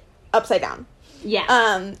flip it upside down. Yeah.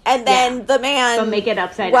 And then the man But make it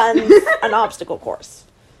upside runs down. an obstacle course.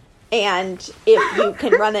 And if you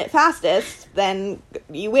can run it fastest, then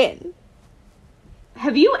you win.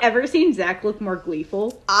 Have you ever seen Zach look more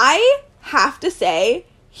gleeful? I have to say,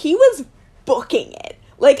 he was booking it.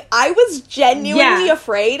 Like, I was genuinely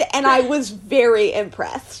afraid, and I was very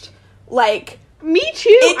impressed. Like, Me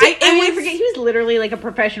too. I forget, he was literally like a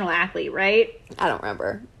professional athlete, right? I don't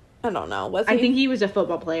remember. I don't know. Was he? I think he was a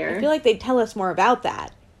football player. I feel like they'd tell us more about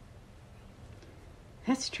that.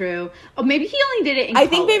 That's true. Oh, maybe he only did it in college. I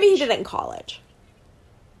think maybe he did it in college.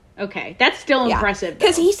 Okay, that's still impressive.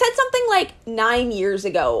 Because he said something like 9 years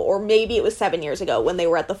ago, or maybe it was 7 years ago when they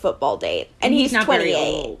were at the football date. And he's not 28. very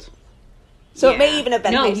old. So it may even have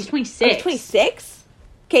been No, high he's school. 26. Oh, he's 26?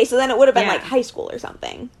 Okay, so then it would have been Yeah. like high school or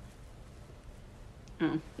something.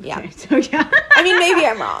 Oh, Yeah. okay. So, yeah. I mean, maybe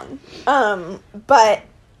I'm wrong. But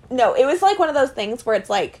no, it was like one of those things where it's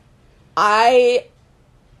like, I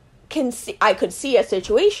could see a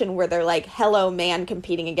situation where they're like, hello, man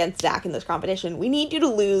competing against Zach in this competition. We need you to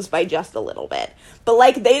lose by just a little bit. But,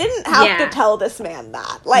 like, they didn't have to tell this man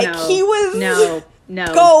that. Like, he was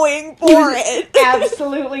going for it.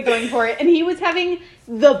 Absolutely going for it. And he was having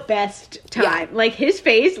the best time. Yeah. Like, his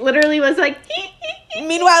face literally was like...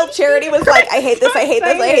 Meanwhile, Charity was like, I hate this, I hate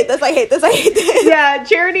this, I hate this, I hate this, I hate this. Yeah,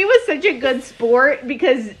 Charity was such a good sport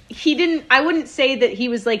because I wouldn't say that he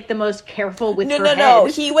was like the most careful with her head. No,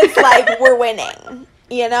 he was like, we're winning.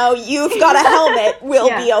 You know, you've got a helmet, we'll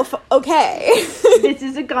be okay. This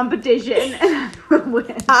is a competition and we'll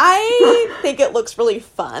win. I think it looks really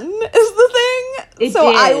fun, is the thing.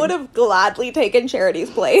 I would have gladly taken Charity's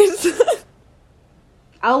place.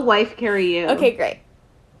 I'll wife carry you. Okay, great.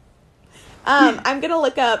 I'm gonna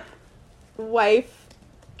look up wife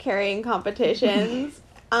carrying competitions.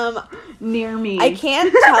 Near me. I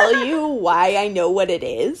can't tell you why I know what it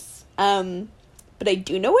is. But I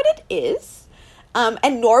do know what it is.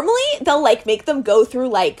 And normally they'll like make them go through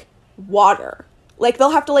like water. Like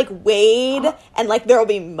they'll have to like wade and like there'll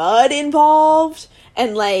be mud involved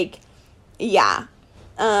and like yeah.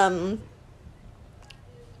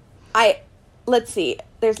 Let's see.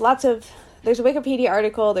 There's a Wikipedia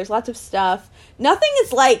article, there's lots of stuff. Nothing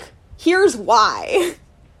is like, here's why.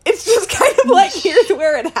 It's just kind of like, here's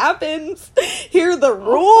where it happens. Here are the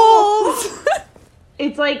rules.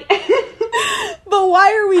 It's like... But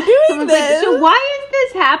why are we doing this? Like, so why is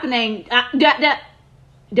this happening?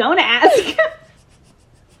 Don't ask.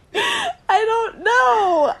 I don't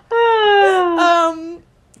know.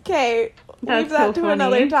 Okay. Leave that to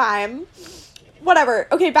another time. Whatever.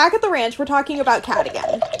 Okay, back at the ranch, we're talking about Kat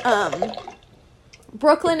again.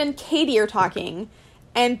 Brooklyn and Katie are talking,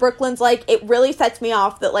 and Brooklyn's like, it really sets me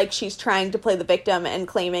off that, like, she's trying to play the victim and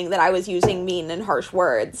claiming that I was using mean and harsh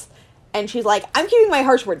words. And she's like, I'm keeping my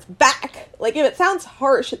harsh words back. Like, if it sounds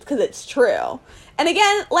harsh, it's because it's true. And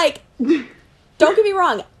again, like, don't get me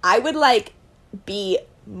wrong, I would, like, be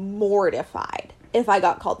mortified if I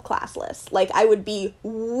got called classless. Like, I would be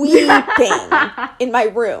weeping in my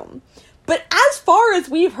room. But as far as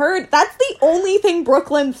we've heard, that's the only thing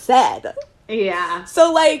Brooklyn said. Yeah.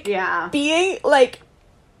 So, like, being, like,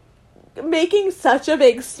 making such a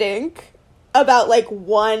big stink about, like,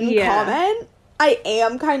 one comment, I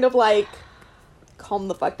am kind of, like, calm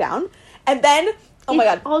the fuck down. And then, my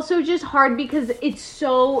god. Also just hard because it's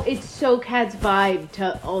so Kat's vibe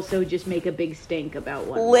to also just make a big stink about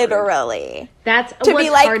one Literally. word. That's to what's be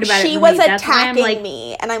like, hard about she it was me. attacking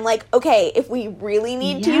me. And I'm like, okay, if we really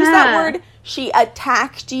need to use that word, she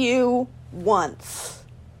attacked you once.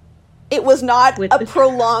 It was not a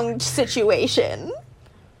prolonged situation.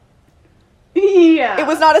 Yeah. It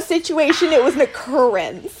was not a situation, it was an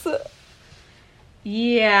occurrence.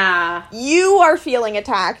 Yeah. You are feeling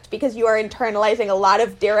attacked because you are internalizing a lot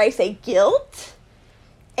of, dare I say, guilt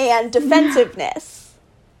and defensiveness.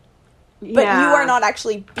 But you are not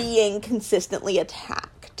actually being consistently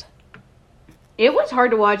attacked. It was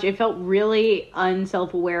hard to watch. It felt really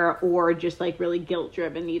unself-aware or just, like, really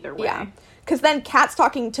guilt-driven either way. Yeah. Because then Kat's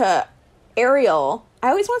talking to Ariel. I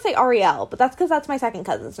always want to say Ariel, but that's because that's my second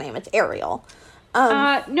cousin's name. It's Ariel.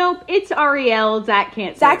 Nope, it's Ariel. Zach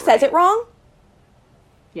can't say Zach says it wrong?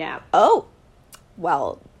 Yeah. Oh.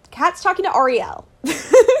 Well, Kat's talking to Ariel.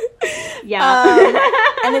 Yeah.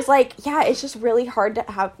 And it's like, yeah, it's just really hard to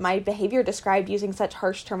have my behavior described using such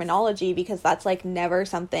harsh terminology because that's, like, never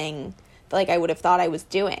something that, like, I would have thought I was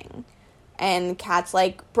doing. And Kat's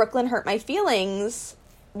like, Brooklyn hurt my feelings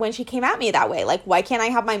when she came at me that way. Like, why can't I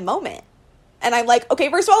have my moment? And I'm like, okay,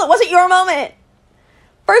 first of all, it wasn't your moment.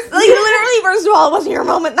 First of all, it wasn't your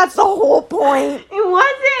moment. That's the whole point. It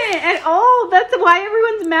wasn't at all. That's why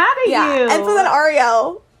everyone's mad at you. And so then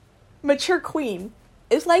Ariel, mature queen,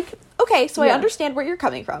 is like, okay, so I understand where you're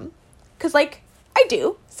coming from. Because, like, I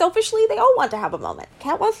do. Selfishly, they all want to have a moment.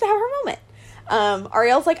 Kat wants to have her moment.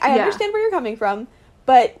 Ariel's like, I understand where you're coming from.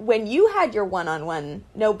 But when you had your one-on-one,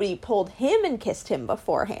 nobody pulled him and kissed him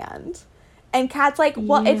beforehand. And Kat's like,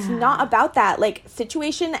 well, it's not about that. Like,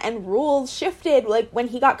 situation and rules shifted, like, when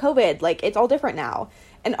he got COVID. Like, it's all different now.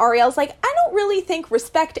 And Ariel's like, I don't really think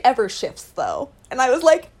respect ever shifts, though. And I was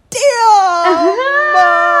like, damn!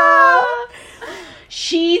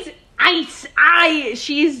 She's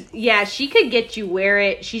she could get you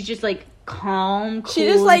where she's just, like, calm, cool, she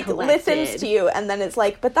just, like, collected. listens to you, and then it's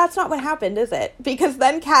like, but that's not what happened, is it? Because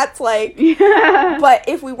then Kat's like, but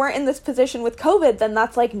if we weren't in this position with COVID, then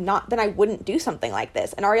that's, like, not, then I wouldn't do something like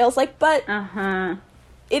this. And Ariel's like, but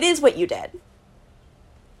it is what you did.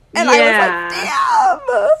 And I was like,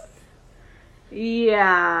 damn!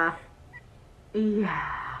 Yeah.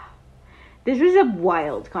 This was a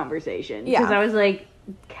wild conversation. Because I was like,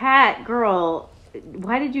 Kat, girl,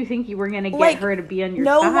 why did you think you were going to get her to be on your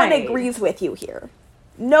side? No one agrees with you here.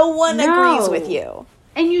 No one agrees with you.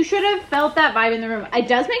 And you should have felt that vibe in the room. It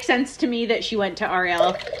does make sense to me that she went to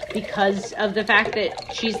Ariel because of the fact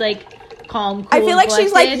that she's, like, calm, cool, I feel like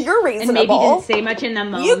she's like, you're reasonable. And maybe didn't say much in the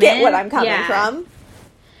moment. You get what I'm coming from.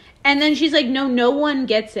 And then she's like, no one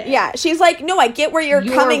gets it. Yeah, she's like, no, I get where you're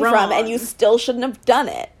coming from, and you still shouldn't have done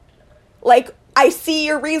it. Like, I see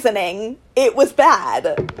your reasoning. It was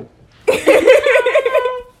bad.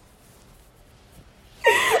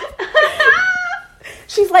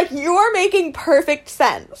 She's like, you are making perfect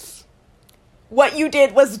sense. What you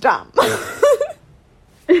did was dumb.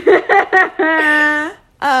 It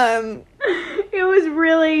was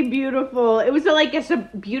really beautiful. It was like it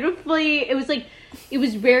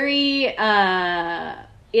was very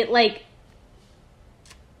it like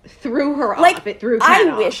threw her off. It threw Kat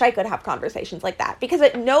off. I wish I could have conversations like that because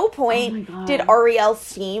at no point did Ariel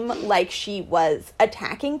seem like she was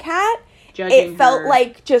attacking Kat. It felt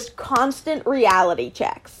like just constant reality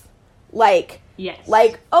checks. Like,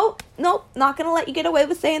 like, oh, nope, not gonna let you get away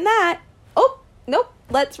with saying that. Oh, nope,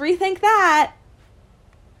 let's rethink that.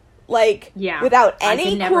 Like, without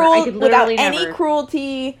any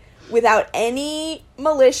cruelty, without any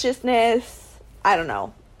maliciousness. I don't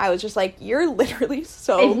know. I was just like, you're literally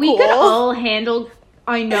so cool. If we could all handle...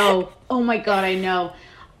 I know. Oh my god, I know.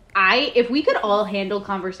 If we could all handle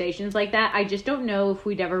conversations like that, I just don't know if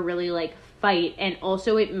we'd ever really, like, fight. And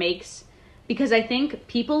also it makes... Because I think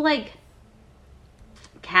people like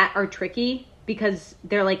Kat are tricky because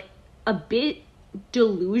they're, like, a bit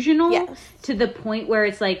delusional to the point where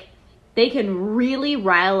it's, like, they can really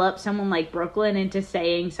rile up someone like Brooklyn into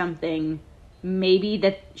saying something maybe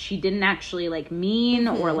that she didn't actually, like, mean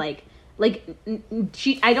or, like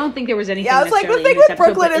she... I don't think there was anything I was like, the thing with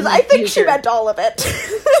Brooklyn is I think she meant all of it.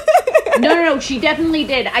 No, she definitely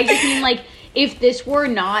did. I just mean, like, if this were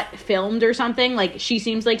not filmed or something, like, she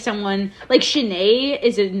seems like someone... Like, Shanae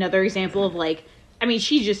is another example of, like... I mean,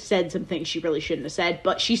 she just said some things she really shouldn't have said,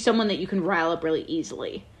 but she's someone that you can rile up really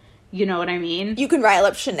easily. You know what I mean? You can rile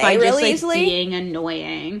up Shanae really easily? By just, like, being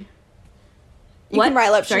annoying. You can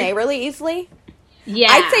rile up Shanae really easily?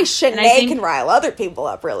 Yeah. I'd say Shanae can rile other people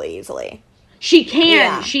up really easily. She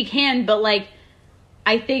can, but, like,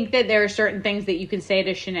 I think that there are certain things that you can say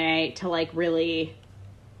to Shanae to, like, really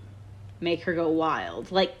make her go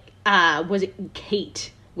wild. Like, was it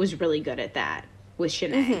Kate was really good at that with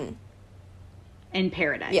Shanae. Mm-hmm. In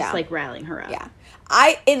Paradise, like, rallying her up. Yeah.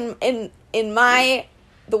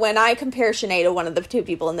 When I compare Shanae to one of the two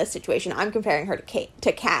people in this situation, I'm comparing her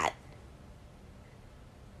to Kat.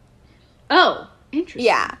 Oh, interesting.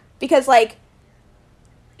 Yeah, because, like,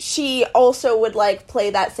 she also would, like, play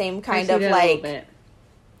that same kind of,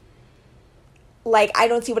 like, I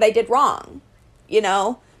don't see what I did wrong, you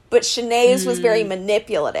know? But Shanae's was very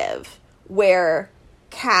manipulative, where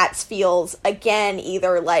Kat's feels, again,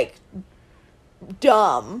 either, like,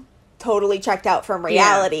 dumb, totally checked out from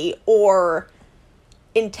reality, or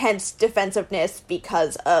intense defensiveness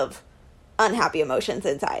because of unhappy emotions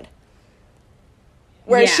inside.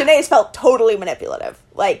 Whereas Shanae's felt totally manipulative.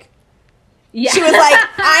 Like, she was like,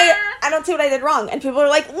 I don't see what I did wrong. And people were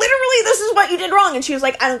like, literally, this is what you did wrong. And she was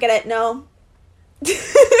like, I don't get it, no.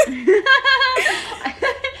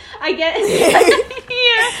 I get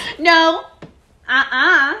yeah. No.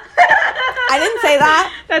 I didn't say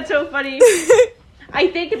that. That's so funny. I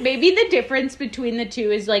think maybe the difference between the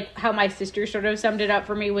two is like how my sister sort of summed it up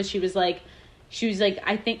for me was she was like,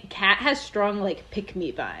 I think Kat has strong like pick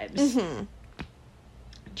me vibes. Mm-hmm.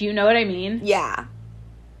 Do you know what I mean? Yeah.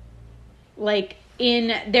 Like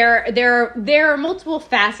in there are multiple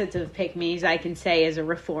facets of pick me's I can say as a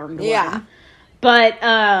reformed one.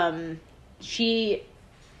 But she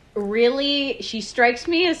strikes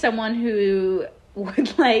me as someone who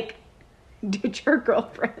would like ditch her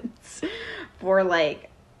girlfriends for like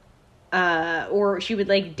or she would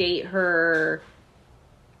like date her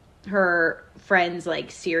friend's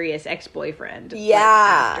like serious ex-boyfriend.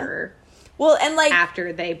 Yeah. Like, well, and like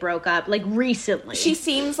after they broke up, like recently. She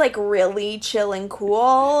seems like really chill and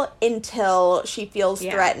cool until she feels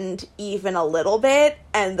threatened even a little bit,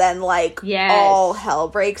 and then like all hell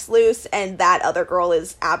breaks loose, and that other girl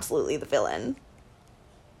is absolutely the villain.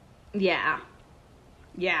 Yeah.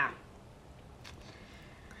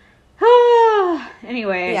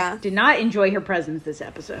 Anyway, did not enjoy her presence this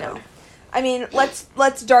episode. No. I mean,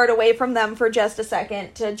 let's dart away from them for just a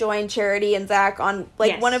second to join Charity and Zach on,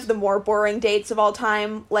 like, one of the more boring dates of all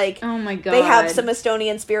time. Like, oh my god. They have some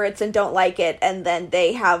Estonian spirits and don't like it, and then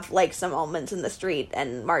they have, like, some almonds in the street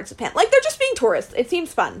and marzipan. Like, they're just being tourists. It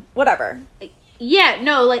seems fun. Whatever. Yeah,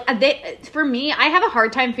 no, like, for me, I have a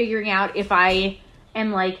hard time figuring out if I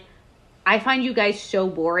am, like, I find you guys so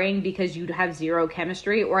boring because you have zero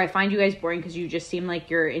chemistry, or I find you guys boring because you just seem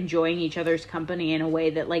like you're enjoying each other's company in a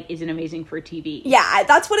way that, like, isn't amazing for TV. Yeah,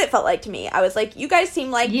 that's what it felt like to me. I was like, you guys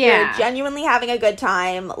seem like you're genuinely having a good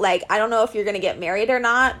time. Like, I don't know if you're going to get married or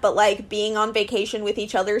not, but, like, being on vacation with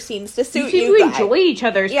each other seems to suit you. You seem to enjoy each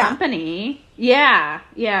other's company. Yeah.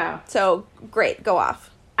 So, great. Go off.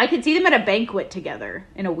 I could see them at a banquet together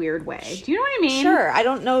in a weird way. Do you know what I mean? Sure. I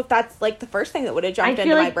don't know if that's, like, the first thing that would have jumped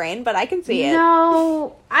into my brain, but I can see it.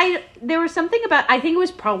 No. There was something about, I think it was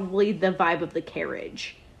probably the vibe of the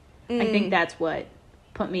carriage. I think that's what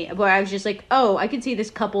put me, where I was just like, oh, I could see this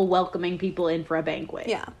couple welcoming people in for a banquet.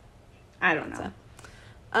 Yeah. I don't know.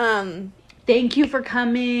 Thank you for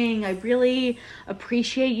coming. I really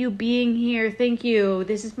appreciate you being here. Thank you.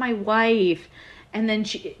 This is my wife. And then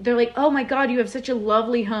they're like, oh my god, you have such a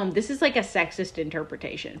lovely home. This is like a sexist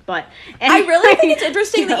interpretation. But anyway, I really think it's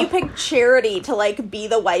interesting that you picked Charity to, like, be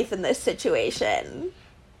the wife in this situation.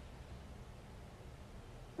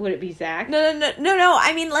 Would it be Zach? No.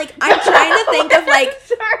 I mean, like, I'm trying to think of, like,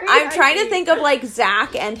 think of, like,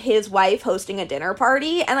 Zach and his wife hosting a dinner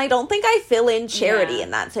party, and I don't think I fill in Charity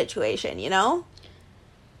in that situation, you know?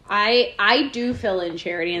 I do fill in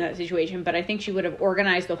Charity in that situation, but I think she would have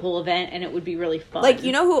organized the whole event, and it would be really fun. Like,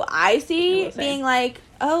 you know who I see being like,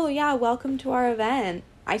 oh, yeah, welcome to our event?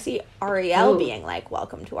 I see Ariel being like,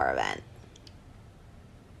 welcome to our event.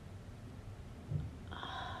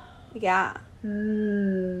 Yeah.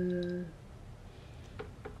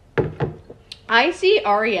 I see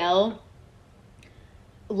Ariel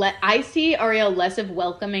less of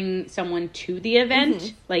welcoming someone to the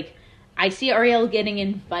event. Like, I see Ariel getting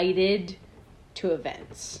invited to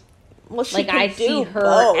events. Well, she like, can I do see her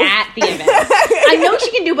both. at the event. I know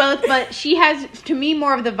she can do both, but she has, to me,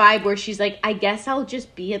 more of the vibe where she's like, I guess I'll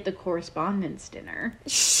just be at the correspondence dinner.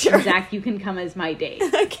 Sure. And Zach, you can come as my date.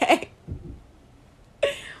 Okay.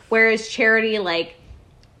 Whereas Charity, like,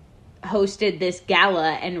 hosted this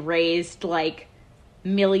gala and raised, like,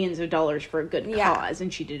 millions of dollars for a good cause,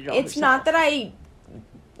 and she did it all herself. It's not that I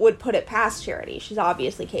would put it past Charity. She's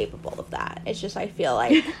obviously capable of that. It's just I feel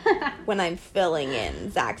like when I'm filling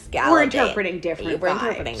in Zach's gala, we're interpreting different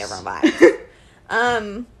vibes.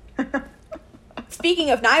 Speaking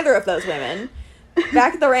of neither of those women,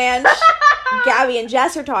 back at the ranch, Gabby and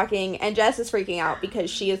Jess are talking, and Jess is freaking out because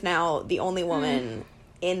she is now the only woman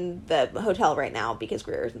in the hotel right now, because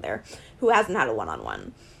Greer isn't there, who hasn't had a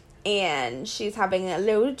one-on-one. And she's having a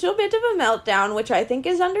little bit of a meltdown, which I think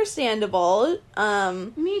is understandable.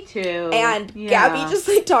 Me too. And Gabby just,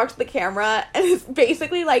 like, talks to the camera and is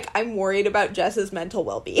basically like, I'm worried about Jess's mental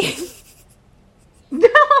well-being. No!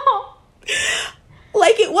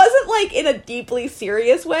 Like, it wasn't, like, in a deeply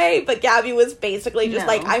serious way, but Gabby was basically just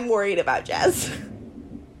like, I'm worried about Jess.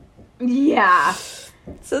 Yeah.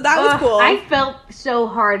 So that was cool. I felt so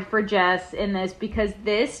hard for Jess in this, because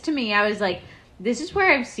this, to me, I was like, this is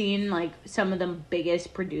where I've seen, like, some of the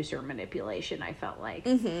biggest producer manipulation, I felt like.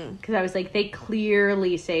 Because I was like, they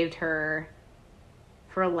clearly saved her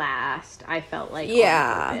for last, I felt like,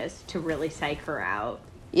 on purpose, to really psych her out.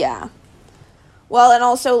 Yeah. Well, and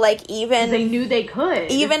also, like, even... They knew they could.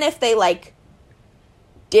 Even if they, like,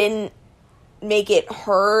 didn't make it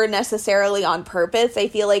her necessarily on purpose. I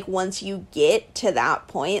feel like once you get to that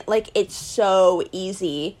point, like, it's so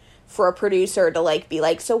easy for a producer to, like, be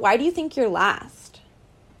like, so why do you think you're last?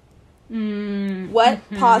 What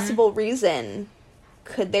possible reason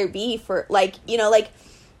could there be for, like, you know, like...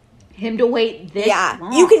 him to wait this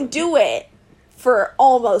long. You can do it for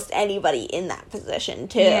almost anybody in that position,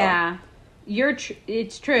 too. Yeah.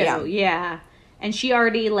 It's true, yeah. And she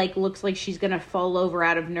already, like, looks like she's gonna fall over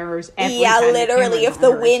out of nerves every time literally, if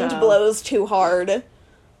the wind blows too hard.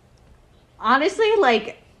 Honestly,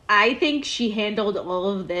 like, I think she handled all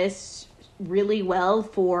of this really well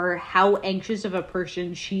for how anxious of a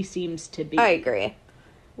person she seems to be. I agree.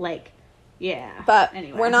 Like, yeah. But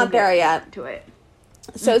anyway, we're not there yet. To it.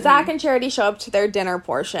 So Zach and Charity show up to their dinner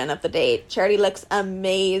portion of the date. Charity looks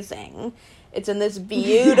amazing. It's in this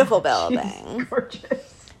beautiful building.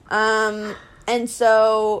 Gorgeous. And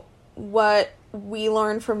so what we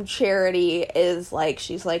learn from Charity is, like,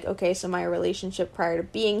 she's like, okay, so my relationship prior to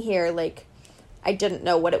being here, like, I didn't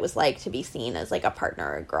know what it was like to be seen as, like, a partner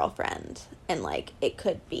or a girlfriend. And, like, it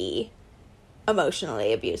could be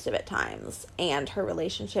emotionally abusive at times. And her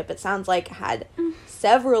relationship, it sounds like, had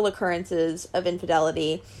several occurrences of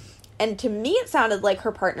infidelity. And to me, it sounded like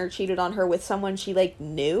her partner cheated on her with someone she, like,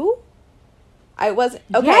 knew. I wasn't...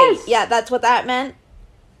 Okay, yes. Yeah, that's what that meant?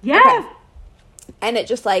 Yeah. Okay. And it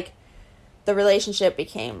just, like, the relationship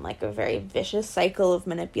became, like, a very vicious cycle of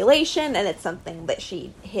manipulation, and it's something that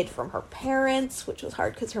she hid from her parents, which was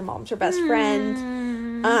hard because her mom's her best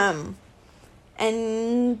friend.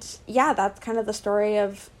 And, yeah, that's kind of the story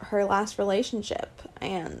of her last relationship,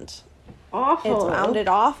 and... Awful. It sounded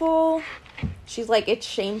awful. She's like, it's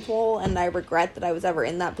shameful, and I regret that I was ever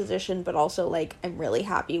in that position, but also, like, I'm really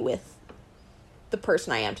happy with the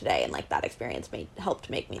person I am today, and, like, that experience helped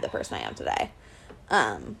make me the person I am today.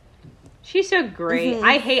 She's so great.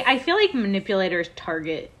 I feel like manipulators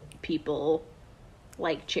target people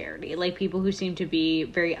like Charity, like people who seem to be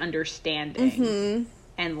very understanding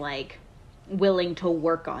and, like, willing to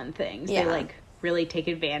work on things. Yeah. They, like, really take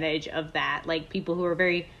advantage of that. Like, people who are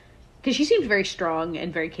very... Because she seems very strong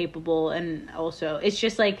and very capable, and also, it's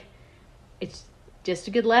just, like, it's just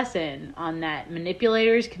a good lesson on that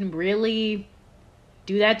manipulators can really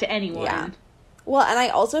do that to anyone. Yeah. Well, and I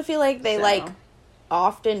also feel like they, like,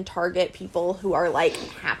 often target people who are, like,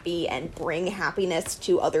 happy and bring happiness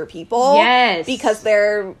to other people. Yes. Because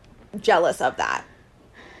they're jealous of that.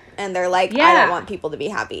 And they're like, I don't want people to be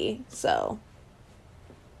happy, so...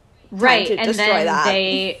 Right, to and destroy then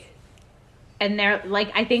that. And they're,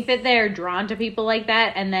 like, I think that they're drawn to people like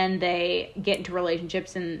that, and then they get into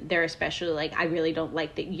relationships, and they're especially like, I really don't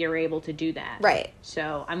like that you're able to do that. Right.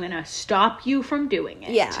 So I'm going to stop you from doing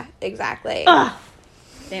it. Yeah, exactly. Ugh.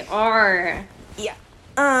 They are. Yeah.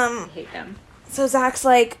 I hate them. So Zach's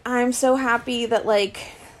like, I'm so happy that, like,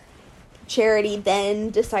 Charity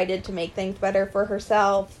then decided to make things better for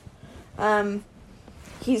herself.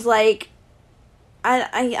 He's like,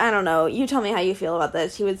 I don't know. You tell me how you feel about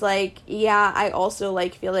this. He was like, yeah, I also,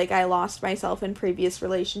 like, feel like I lost myself in previous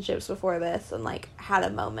relationships before this, and, like, had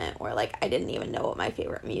a moment where, like, I didn't even know what my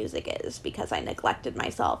favorite music is because I neglected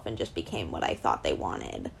myself and just became what I thought they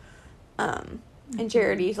wanted. And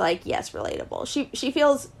Charity's like, yes, relatable. She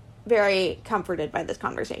feels very comforted by this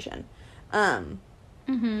conversation. But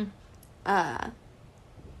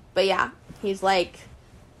yeah, he's like,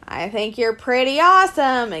 I think you're pretty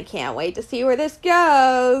awesome and can't wait to see where this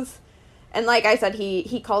goes. And like I said,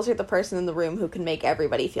 he calls her the person in the room who can make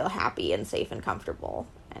everybody feel happy and safe and comfortable.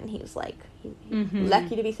 And he's like, he's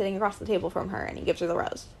lucky to be sitting across the table from her, and he gives her the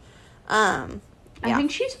rose. Yeah. I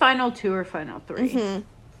think she's final 2 or final 3.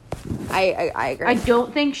 I agree. I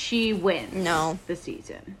don't think she wins the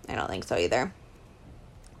season. I don't think so either.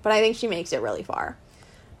 But I think she makes it really far.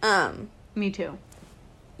 Me too.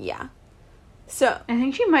 Yeah. So I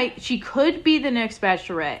think she could be the next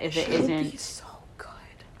Bachelorette if it isn't. She would be so good.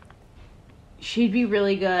 She'd be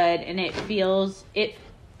really good, and it feels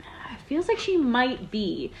like she might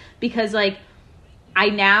be, because, like, I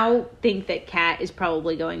now think that Kat is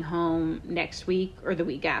probably going home next week or the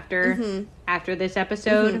week after this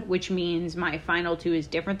episode, which means my final 2 is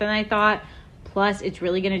different than I thought. Plus, it's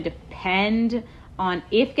really going to depend on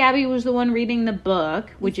if Gabby was the one reading the book,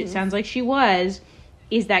 which it sounds like she was.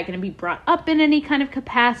 Is that going to be brought up in any kind of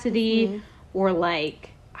capacity? Or, like,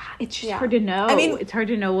 it's just hard to know. I mean, it's hard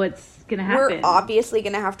to know what's going to happen. We're obviously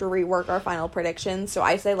going to have to rework our final predictions, so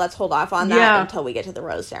I say let's hold off on that until we get to the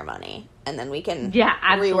rose ceremony. And then we can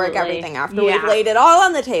rework everything after we've laid it all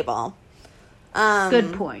on the table.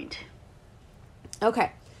 Good point.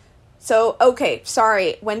 Okay. So,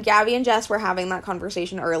 sorry. When Gabby and Jess were having that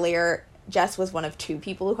conversation earlier, Jess was one of 2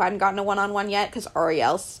 people who hadn't gotten a one-on-one yet, because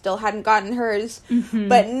Ariel still hadn't gotten hers. Mm-hmm.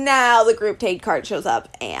 But now the group date card shows up,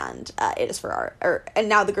 and it is for and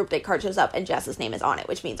now the group date card shows up, and Jess's name is on it,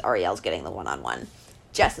 which means Ariel's getting the one-on-one.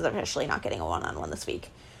 Jess is officially not getting a one-on-one this week.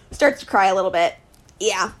 Starts to cry a little bit.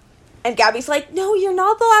 Yeah. And Gabby's like, no, you're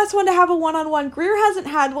not the last one to have a one-on-one. Greer hasn't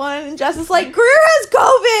had one. And Jess is like, Greer has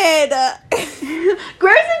COVID.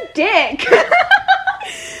 Greer's a dick.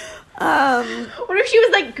 What if she was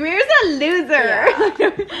like, Greer's a loser?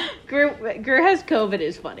 Yeah. Greer has COVID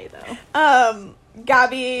is funny, though.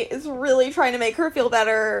 Gabby is really trying to make her feel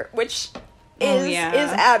better, which is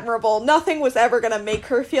admirable. Nothing was ever going to make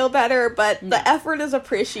her feel better, but the effort is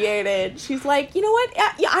appreciated. She's like, you know what?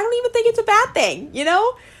 Yeah, I don't even think it's a bad thing, you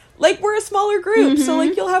know? Like, we're a smaller group, so,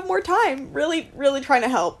 like, you'll have more time. Really, really trying to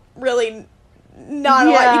help. Really not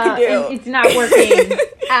a lot you can do. It's not working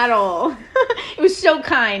at all. It was so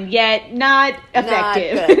kind, yet not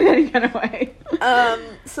effective in any kind of way.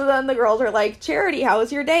 So then the girls are like, Charity, how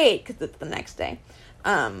was your date? Because it's the next day.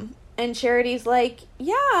 And Charity's like,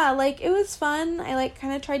 yeah, like, it was fun. I, like,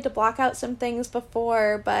 kind of tried to block out some things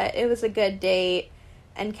before, but it was a good date.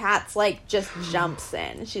 And Kat's, like, just jumps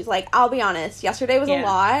in. She's like, I'll be honest, yesterday was a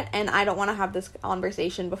lot, and I don't want to have this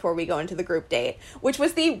conversation before we go into the group date. Which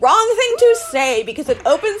was the wrong thing to say, because it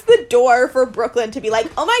opens the door for Brooklyn to be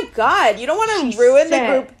like, oh my god, you don't want to ruin the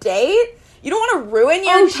group date? You don't want to ruin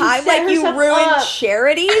your time like you ruined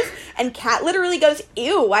Charity's? And Kat literally goes,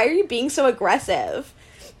 ew, why are you being so aggressive?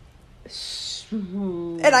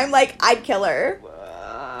 And I'm like, I'd kill her.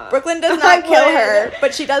 Brooklyn does not kill her,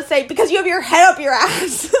 but she does say, because you have your head up your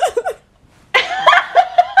ass.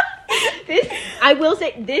 I will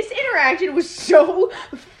say, this interaction was so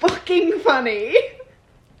fucking funny.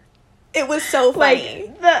 It was so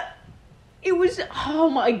funny. It was, oh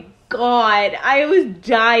my god, I was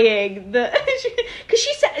dying.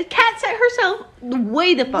 Because Kat set herself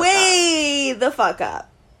way the fuck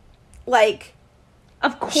up. Like,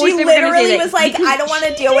 of course, she literally was like, I don't want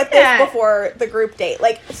to deal with this before the group date.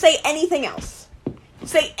 Like, say anything else.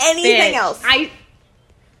 Say anything else.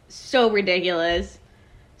 So ridiculous.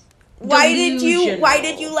 Why did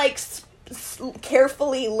you like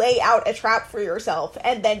carefully lay out a trap for yourself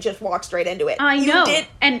and then just walk straight into it? I know.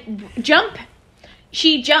 And jump.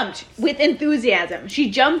 She jumped with enthusiasm. She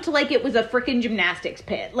jumped like it was a freaking gymnastics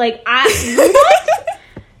pit. Like, what?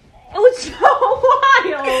 It was so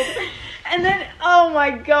wild. And then, oh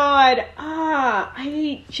my god,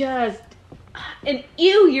 and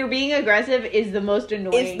ew, you're being aggressive is the most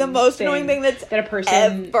annoying. It's the most annoying thing that a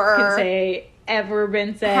person can say ever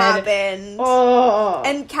been said. Happened. Oh.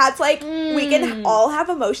 And Kat's like, we can all have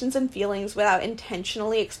emotions and feelings without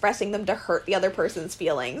intentionally expressing them to hurt the other person's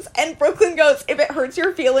feelings. And Brooklyn goes, if it hurts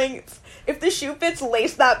your feelings, if the shoe fits,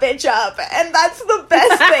 lace that bitch up. And that's the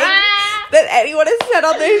best thing that anyone has said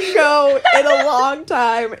on this show in a long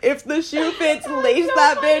time. If the shoe fits, lace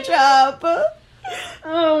that bitch up.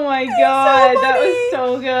 Oh my god, that was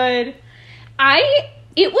so good.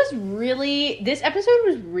 This episode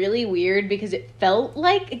was really weird because it felt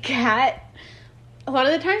like Kat, a lot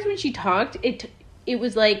of the times when she talked, it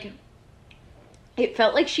was like, it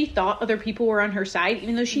felt like she thought other people were on her side,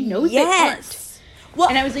 even though she knows they aren't. Well,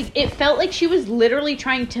 and I was like, it felt like she was literally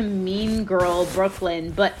trying to mean girl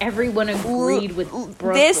Brooklyn, but everyone agreed with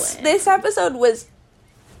Brooklyn. This episode was,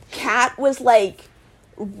 Kat was like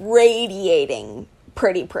radiating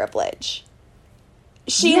pretty privilege.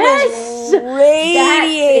 She was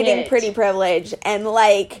radiating pretty privilege, and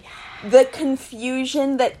like the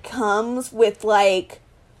confusion that comes with like,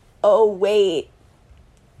 oh wait,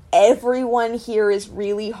 everyone here is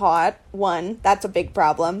really hot. One, that's a big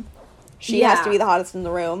problem. She has to be the hottest in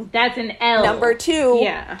the room. That's an L. Number 2,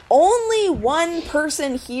 only one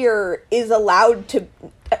person here is allowed to,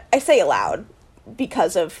 I say allowed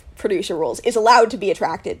because of producer rules, is allowed to be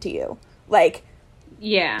attracted to you. Like,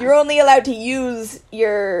 you're only allowed to use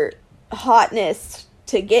your hotness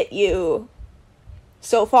to get you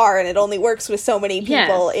so far, and it only works with so many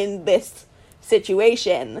people in this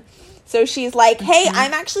situation. So she's like, hey,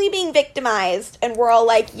 I'm actually being victimized. And we're all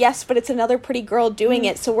like, yes, but it's another pretty girl doing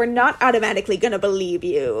it, so we're not automatically going to believe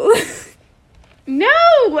you.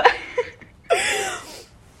 No!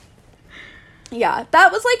 Yeah,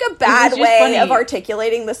 that was like a bad way of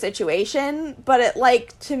articulating the situation, but it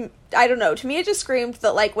like, I don't know, to me it just screamed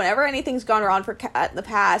that like whenever anything's gone wrong for Kat in the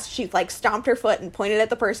past, she's like stomped her foot and pointed at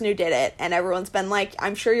the person who did it, and everyone's been like,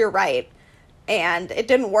 I'm sure you're right. And it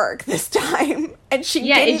didn't work this time. And she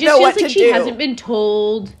didn't know what to do. She hasn't been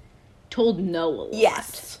told no a lot.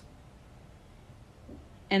 Yes.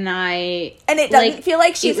 And it doesn't feel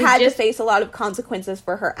like she's had to face a lot of consequences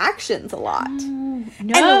for her actions a lot.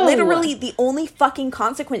 No. And literally the only fucking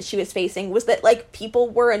consequence she was facing was that, like, people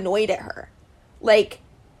were annoyed at her. Like,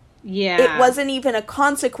 yeah. it wasn't even a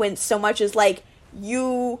consequence so much as, like,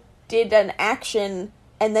 you did an action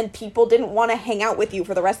and then people didn't want to hang out with you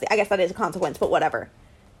for the rest of the... I guess that is a consequence, but whatever.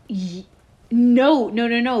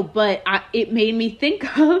 No. But it made me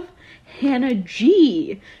think of Hannah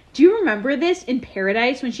G. Do you remember this in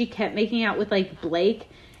Paradise when she kept making out with, like, Blake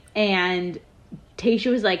and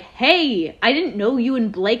Tayshia was like, hey, I didn't know you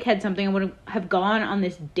and Blake had something. I would have gone on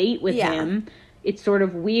this date with him. It's sort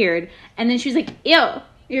of weird. And then she was like, ew,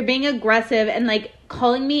 you're being aggressive and, like,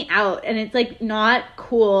 calling me out. And it's, like, not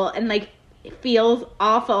cool. And, like, it feels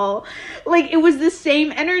awful. Like, it was the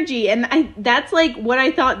same energy. And that's, like, what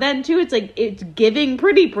I thought then, too. It's, like, it's giving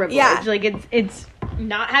pretty privilege. Yeah. Like, it's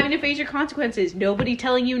not having to face your consequences. Nobody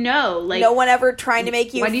telling you no. Like, no one ever trying to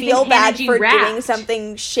make you feel bad for doing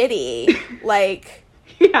something shitty. Like,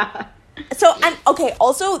 yeah. So, and okay,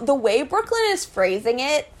 also, the way Brooklyn is phrasing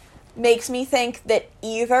it makes me think that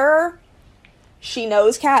either she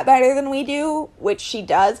knows Kat better than we do, which she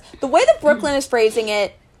does. The way that Brooklyn is phrasing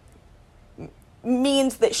it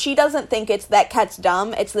means that she doesn't think it's that Kat's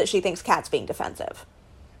dumb, it's that she thinks Kat's being defensive.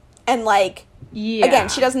 And, like, again,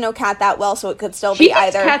 she doesn't know Kat that well, so it could still be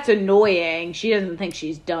either... Kat's annoying. She doesn't think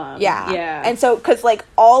she's dumb. Yeah. And so, because, like,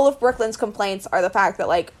 all of Brooklyn's complaints are the fact that,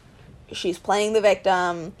 like, she's playing the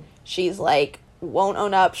victim, she's, like, won't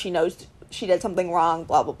own up, she knows she did something wrong,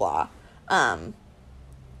 blah, blah, blah.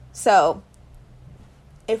 So,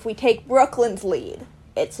 if we take Brooklyn's lead,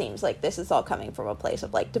 it seems like this is all coming from a place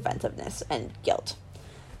of, like, defensiveness and guilt.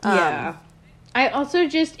 Yeah. I also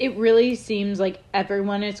just, it really seems like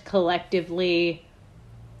everyone is collectively,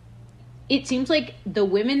 it seems like the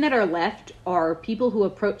women that are left are people who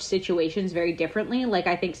approach situations very differently. Like,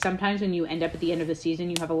 I think sometimes when you end up at the end of the season,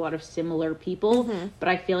 you have a lot of similar people, but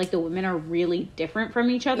I feel like the women are really different from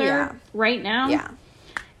each other right now. Yeah.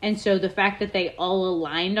 And so the fact that they all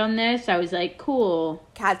aligned on this, I was like, cool.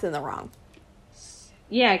 Kat's in the wrong.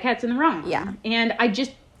 Yeah, Kat's in the wrong. Yeah. And I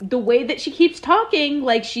just, the way that she keeps talking,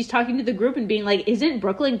 like, she's talking to the group and being like, isn't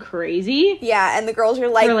Brooklyn crazy? Yeah, and the girls are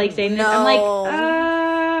like, they're like saying no. this. I'm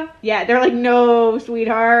like, yeah, they're like, no,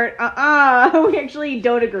 sweetheart, we actually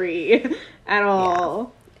don't agree at all.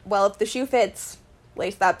 Yeah. Well, if the shoe fits,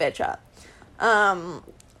 lace that bitch up.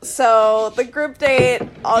 So, the group date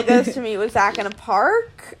all goes to meet with Zach in a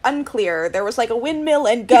park. Unclear. There was, like, a windmill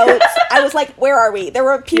and goats. I was like, where are we? There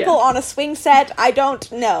were people on a swing set. I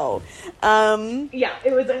don't know. Yeah,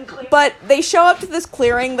 it was unclear. But they show up to this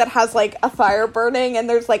clearing that has, like, a fire burning, and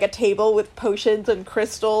there's, like, a table with potions and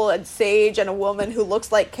crystal and sage and a woman who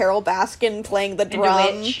looks like Carol Baskin playing the drum.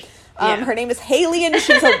 And a witch. Her name is Haley, and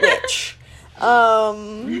she's a witch.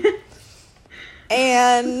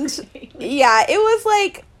 And, yeah, it was,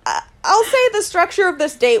 like... I'll say the structure of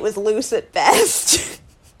this date was loose at best.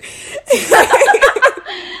 Yes.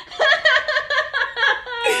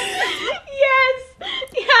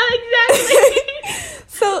 Yeah, exactly.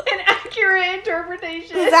 So an accurate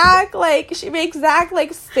interpretation. Zach, like, she makes Zach,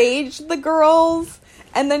 like, stage the girls,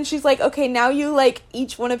 and then she's like, okay, now you, like,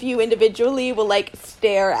 each one of you individually will, like,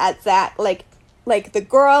 stare at Zach, like, the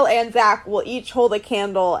girl and Zach will each hold a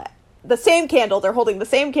candle, the same candle, they're holding the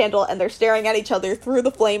same candle, and they're staring at each other through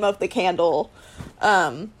the flame of the candle,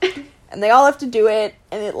 and they all have to do it,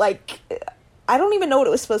 and it, like, I don't even know what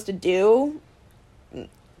it was supposed to do.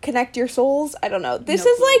 Connect your souls? I don't know. This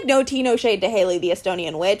is, like, no tea, no shade to Haley, the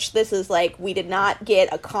Estonian witch. This is, like, we did not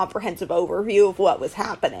get a comprehensive overview of what was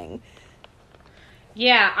happening.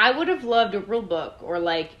 Yeah, I would have loved a rule book, or,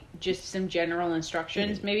 like, just some general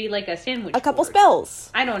instructions. Maybe, like, a sandwich A couple board. spells.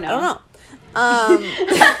 I don't know.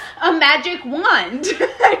 A magic wand.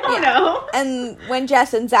 I don't know. And when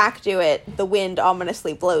Jess and Zach do it, the wind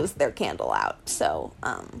ominously blows their candle out. So,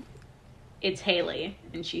 It's Haley,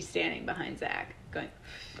 and she's standing behind Zach, going...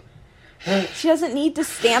 She doesn't need to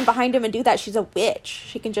stand behind him and do that. She's a witch.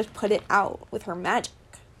 She can just put it out with her magic.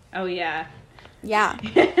 Oh, yeah. Yeah.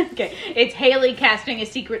 Okay. It's Haley casting a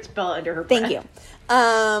secret spell under her breath. Thank you.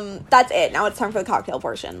 That's it. Now it's time for the cocktail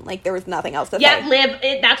portion. Like, there was nothing else to say. Yeah,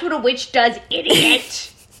 Liv, that's what a witch does,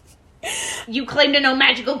 idiot. You claim to know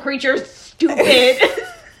magical creatures, stupid.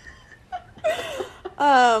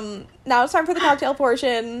 Now it's time for the cocktail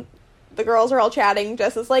portion. The girls are all chatting.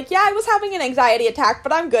 Jess is like, yeah, I was having an anxiety attack,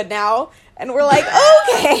 but I'm good now. And we're like,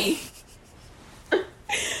 okay.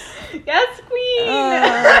 Yes, queen.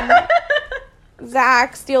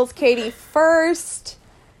 Zach steals Katie first.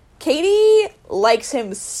 Katie likes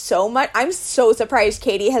him so much. I'm so surprised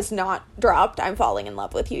Katie has not dropped I'm falling in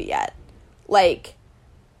love with you yet. Like,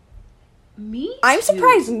 Me I'm too.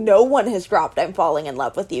 surprised no one has dropped I'm falling in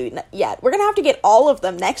love with you yet. We're gonna have to get all of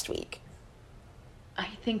them next week. I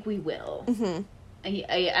think we will. Mm-hmm.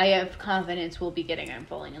 I have confidence we'll be getting I'm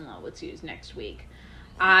falling in love with yous next week.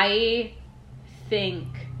 I think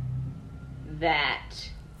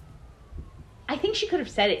she could have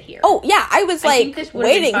said it here. Oh, yeah, I was, like,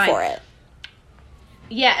 waiting for it.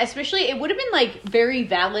 Yeah, especially, it would have been, like, very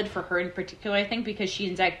valid for her in particular, I think, because she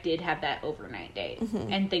and Zach did have that overnight date.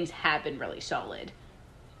 Mm-hmm. And things have been really solid.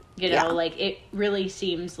 You know, like, it really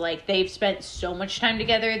seems like they've spent so much time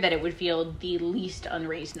together that it would feel the least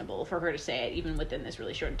unreasonable for her to say it, even within this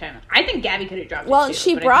really short time. I think Gabby could have dropped it, too. Well, and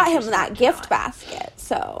she brought him that gift basket,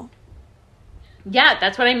 so... Yeah,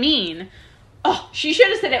 that's what I mean. Oh, she should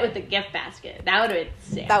have said it with the gift basket. That would have been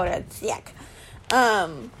sick. That would have been sick.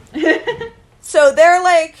 So they're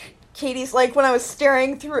like, Katie's like, when I was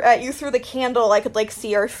staring at you through the candle, I could, like,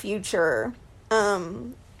 see our future.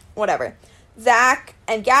 Whatever. Zach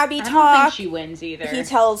and Gabby talk. I don't think she wins either. He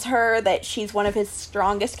tells her that she's one of his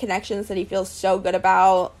strongest connections that he feels so good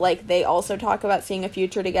about. Like, they also talk about seeing a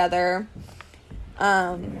future together.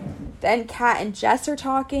 Then Kat and Jess are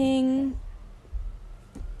talking.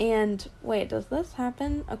 And, wait, does this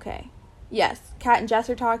happen? Okay. Yes, Kat and Jess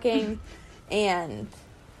are talking, and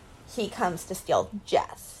he comes to steal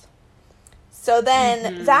Jess. So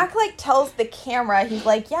then Zach, like, tells the camera, he's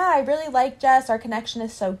like, yeah, I really like Jess, our connection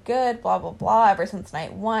is so good, blah, blah, blah, ever since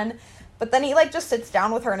night one. But then he, like, just sits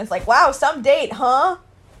down with her and is like, wow, some date, huh?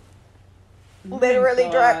 Literally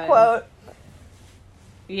direct quote.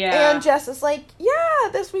 Yeah. And Jess is like, yeah,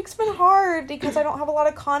 this week's been hard because I don't have a lot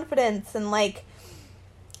of confidence, and, like,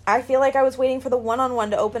 I feel like I was waiting for the one-on-one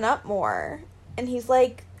to open up more. And he's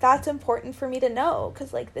like, that's important for me to know,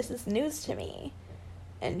 because, like, this is news to me.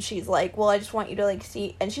 And she's like, well, I just want you to, like,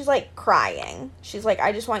 see... And she's, like, crying. She's like,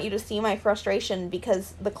 I just want you to see my frustration,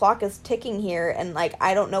 because the clock is ticking here, and, like,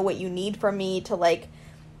 I don't know what you need from me to, like,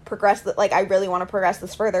 progress... Like, I really want to progress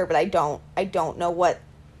this further, but I don't know what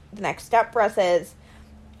the next step for us is.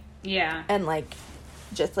 Yeah. And, like,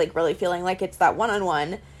 just, like, really feeling like it's that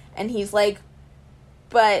one-on-one. And he's like...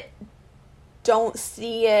 But don't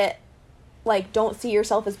see it, like, don't see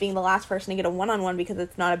yourself as being the last person to get a one-on-one, because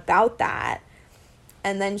it's not about that.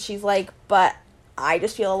 And then she's like, but I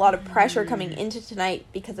just feel a lot of pressure coming into tonight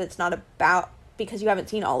because it's not about, because you haven't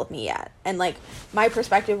seen all of me yet. And, like, my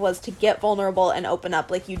perspective was to get vulnerable and open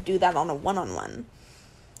up like you do that on a one-on-one.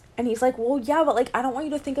 And he's like, well, yeah, but, like, I don't want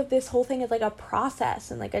you to think of this whole thing as, like, a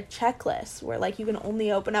process and, like, a checklist where, like, you can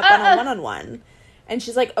only open up on a one-on-one. And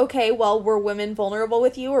she's like, okay, well, were women vulnerable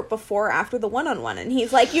with you or before or after the one-on-one? And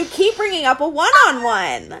he's like, you keep bringing up a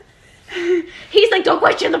one-on-one. He's like, don't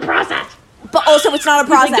question the process. But also, it's not a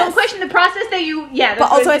process. Like, don't question the process that you... Yeah, but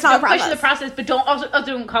also, it's not a process. Don't question the process, but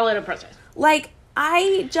don't call it a process. Like,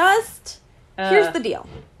 I just... Here's the deal.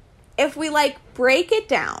 If we, like, break it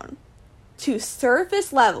down to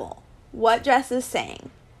surface level, what Jess is saying,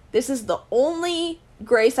 this is the only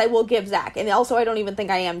grace I will give Zach. And also, I don't even think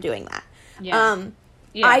I am doing that. Yeah.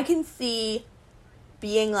 I can see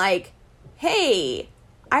being like, hey,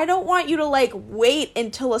 I don't want you to, like, wait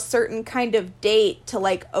until a certain kind of date to,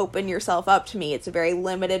 like, open yourself up to me. It's a very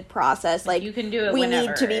limited process. Like, you can do it we whenever.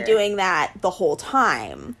 need to be doing that the whole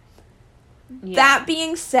time. Yeah. That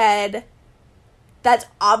being said, that's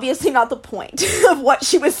obviously not the point of what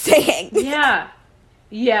she was saying. Yeah.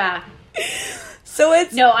 Yeah. So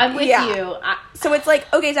it's... No, I'm with you. So it's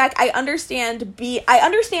like, okay, Zach, I understand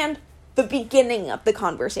the beginning of the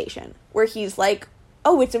conversation where he's like,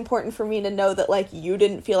 oh, it's important for me to know that, like, you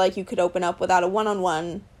didn't feel like you could open up without a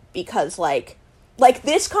one-on-one because, like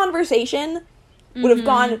this conversation would have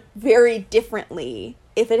gone very differently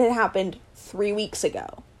if it had happened 3 weeks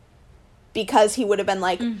ago, because he would have been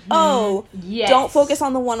like, oh, yes, don't focus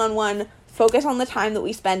on the one-on-one, focus on the time that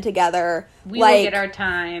we spend together. We will get our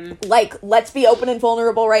time. Like, let's be open and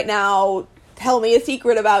vulnerable right now. Tell me a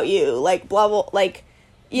secret about you. Like, blah, blah, like...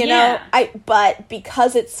 You know, but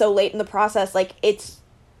because it's so late in the process, like,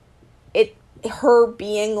 her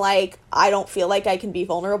being like, I don't feel like I can be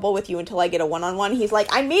vulnerable with you until I get a one-on-one. He's like,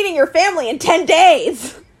 I'm meeting your family in 10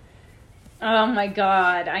 days. Oh my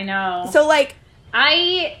God, I know. So, like,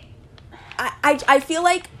 I feel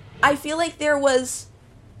like there was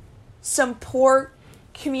some poor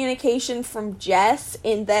communication from Jess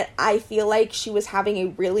in that I feel like she was having a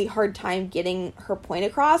really hard time getting her point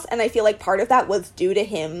across, and I feel like part of that was due to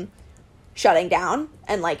him shutting down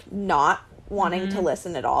and, like, not wanting to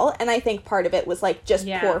listen at all, and I think part of it was, like, just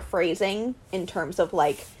poor phrasing in terms of,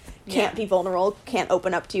 like, can't be vulnerable, can't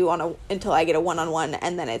open up to you until I get a one-on-one,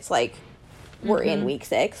 and then it's like, we're in week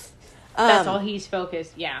 6. That's all he's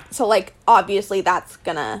focused, So, like, obviously that's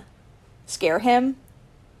gonna scare him.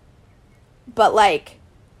 But, like,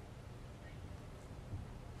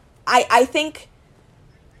 I think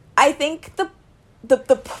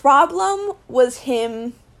the problem was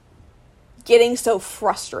him getting so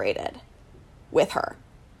frustrated with her.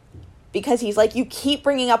 Because he's like, you keep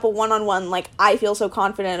bringing up a one-on-one, like, I feel so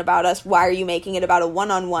confident about us, why are you making it about a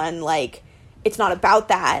one-on-one, like, it's not about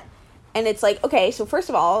that. And it's like, okay, so first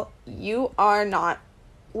of all, you are not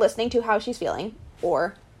listening to how she's feeling,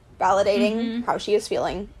 or validating how she is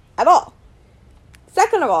feeling at all.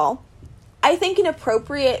 Second of all, I think an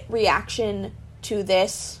appropriate reaction to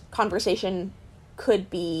this conversation could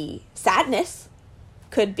be sadness,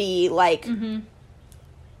 could be, like,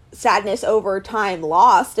 sadness over time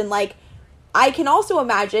lost, and, like, I can also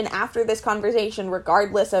imagine after this conversation,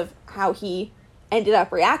 regardless of how he ended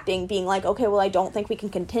up reacting, being like, okay, well, I don't think we can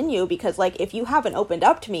continue, because, like, if you haven't opened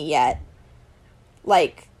up to me yet,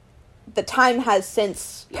 like, the time has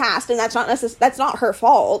since passed, and that's not her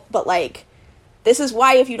fault, but, like, this is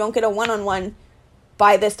why if you don't get a one-on-one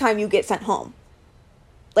by this time, you get sent home.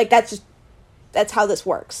 Like, that's how this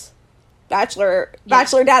works. Bachelor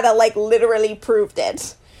data, like, literally proved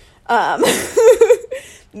it.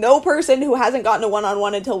 No person who hasn't gotten a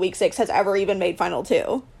one-on-one until week 6 has ever even made final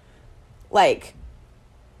 2. Like,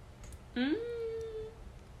 final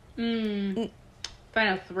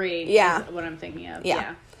 3 yeah, is what I'm thinking of.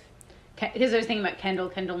 Yeah. Because I was thinking about Kendall.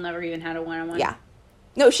 Kendall never even had a one-on-one. Yeah.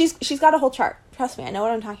 No, she's got a whole chart. Trust me, I know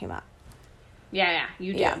what I'm talking about. Yeah,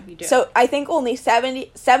 you do. Yeah. You do. So I think only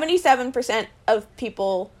 77% of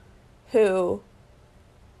people who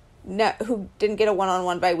didn't get a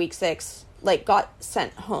one-on-one by week 6, like, got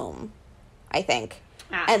sent home, I think.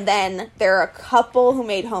 And then there are a couple who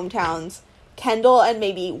made hometowns. Kendall and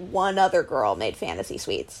maybe one other girl made fantasy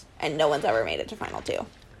suites, and no one's ever made it to final 2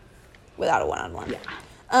 without a one-on-one.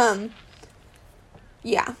 Yeah.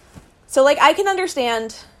 Yeah. So, like, I can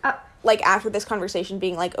understand, like, after this conversation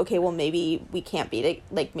being like, okay, well, maybe we can't beat it.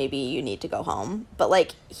 Like, maybe you need to go home. But,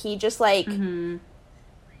 like, he just, like,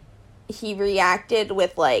 he reacted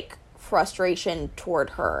with, like, frustration toward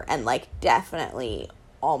her and, like, definitely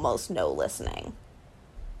almost no listening.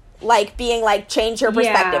 Like, being like, change your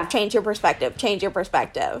perspective, change your perspective, change your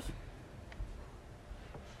perspective.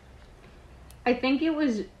 I think it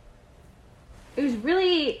was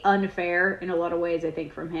really unfair in a lot of ways, I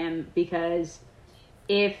think, from him, because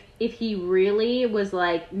if he really was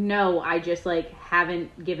like, no, I just, like,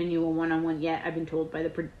 haven't given you a one-on-one yet, I've been told by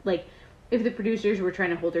if the producers were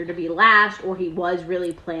trying to hold her to be last, or he was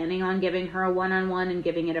really planning on giving her a one-on-one and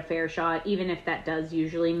giving it a fair shot, even if that does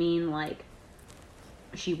usually mean, like,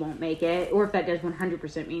 she won't make it, or if that does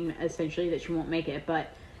 100% mean essentially that she won't make it, but,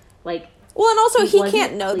 like... Well, and also he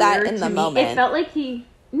can't know that in the moment. It felt like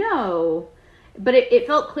but it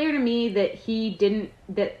felt clear to me that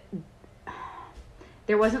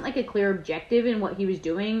there wasn't, like, a clear objective in what he was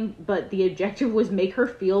doing, but the objective was make her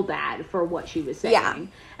feel bad for what she was saying. Yeah. And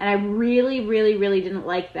I really, really, really didn't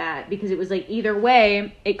like that, because it was like, either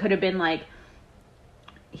way, it could have been like,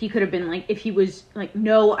 he could have been like, if he was like,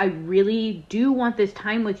 no, I really do want this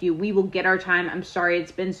time with you. We will get our time. I'm sorry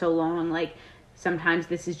it's been so long. Like, sometimes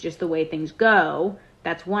this is just the way things go.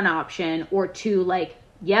 That's one option. Or 2, like,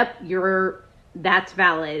 yep, that's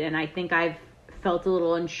valid. And I think I've felt a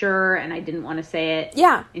little unsure and I didn't want to say it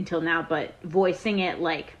until now, but voicing it,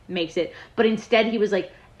 like, makes it. But instead he was like,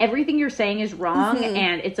 everything you're saying is wrong,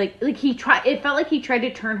 and it's like it felt like he tried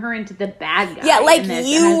to turn her into the bad guy. Yeah, like,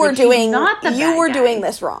 you were doing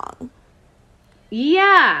this wrong.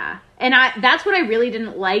 Yeah. And that's what I really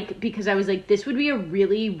didn't like, because I was like, this would be a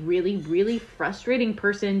really, really, really frustrating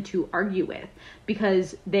person to argue with,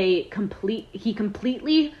 because he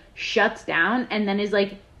completely shuts down and then is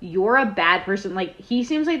like, you're a bad person. Like, he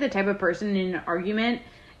seems like the type of person in an argument.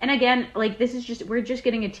 And again, like, we're just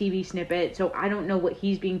getting a TV snippet, so I don't know what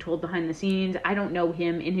he's being told behind the scenes. I don't know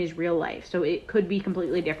him in his real life, so it could be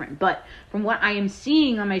completely different. But from what I am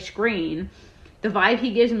seeing on my screen, the vibe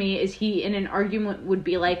he gives me is he, in an argument, would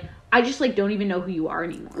be like, I just, like, don't even know who you are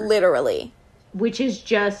anymore. Literally. Which is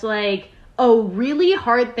just, like, a really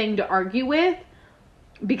hard thing to argue with,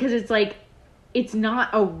 because it's, like, it's not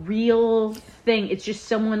a real thing. It's just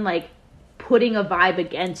someone, like, putting a vibe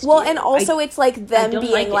against you. And also it's like them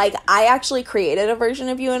being like, I actually created a version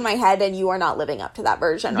of you in my head and you are not living up to that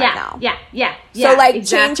version right now. Yeah. So, like,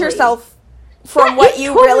 change yourself from what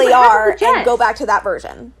you totally really are and go back to that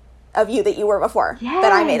version of you that you were before,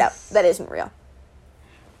 that I made up, that isn't real.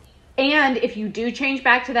 And if you do change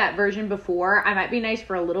back to that version before, I might be nice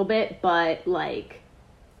for a little bit, but, like,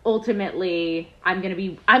 ultimately I'm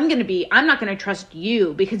not gonna trust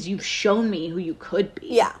you because you've shown me who you could be.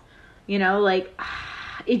 Yeah. You know, like,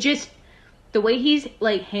 it just, the way he's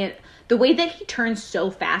like the way that he turns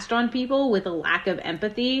so fast on people with a lack of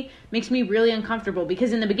empathy makes me really uncomfortable,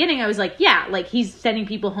 because in the beginning I was like, yeah, like he's sending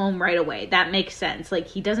people home right away. That makes sense. Like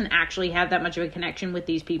he doesn't actually have that much of a connection with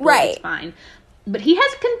these people. Right. It's fine. But he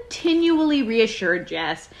has continually reassured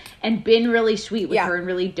Jess and been really sweet with her and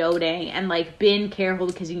really doting and like been careful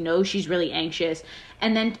because he knows she's really anxious.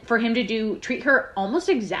 And then for him to treat her almost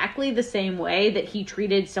exactly the same way that he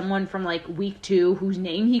treated someone from like week 2 whose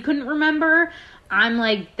name he couldn't remember, I'm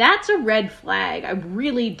like, that's a red flag. I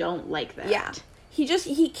really don't like that. Yeah.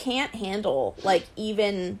 He can't handle, like, he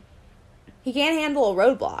can't handle a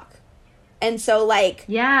roadblock. And so, like,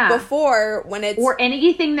 before, when it's... Or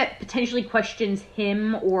anything that potentially questions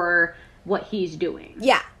him or what he's doing.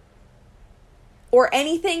 Yeah. Or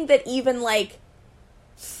anything that even, like,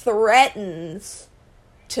 threatens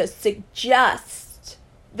to suggest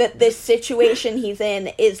that this situation he's in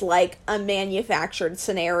is, like, a manufactured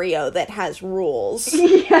scenario that has rules.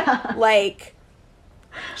 Yeah. Like,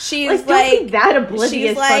 she's, like... Don't be that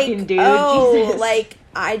oblivious fucking dude. Oh, Jesus. like,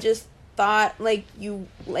 I just thought, like, you...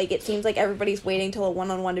 Like, it seems like everybody's waiting till a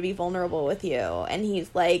one-on-one to be vulnerable with you. And he's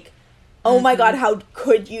like, oh my god, how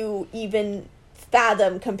could you even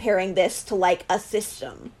fathom comparing this to, like, a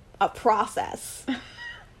system? A process.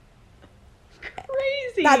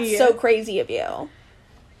 Crazy. That's so crazy of you.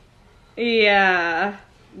 Yeah.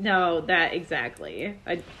 No, that exactly.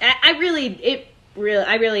 I really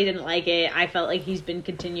didn't like it. I felt like he's been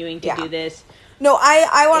continuing to do this. No,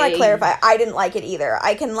 I want to clarify. I didn't like it either.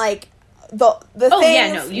 I can, like, the things... Oh,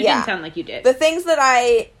 yeah, no, you didn't sound like you did. The things that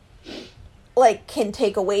I, like, can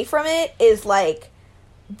take away from it is, like,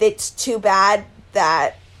 it's too bad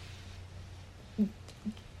that...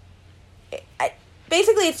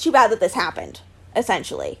 Basically, it's too bad that this happened,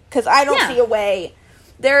 essentially. Because I don't see a way...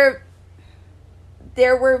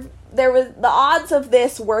 There was the odds of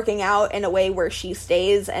this working out in a way where she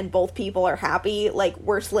stays and both people are happy, like,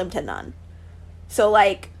 were slim to none. So,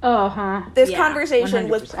 like, this conversation 100%.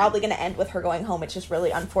 was probably going to end with her going home. It's just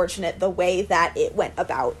really unfortunate the way that it went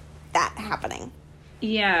about that happening.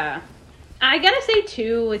 Yeah. I gotta say,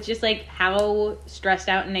 too, with just, like, how stressed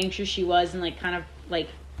out and anxious she was and, like, kind of, like,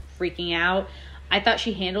 freaking out, I thought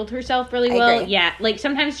she handled herself really well. Agree. Yeah, like,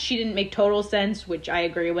 sometimes she didn't make total sense, which I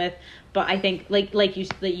agree with, but I think, like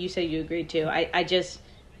you said you agreed to,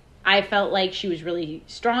 I felt like she was really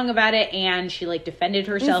strong about it, and she, like, defended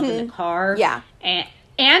herself in the car. Yeah.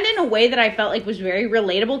 And in a way that I felt like was very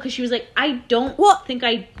relatable, because she was like, I don't think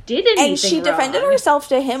I did anything And she wrong. defended herself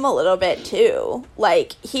to him a little bit, too.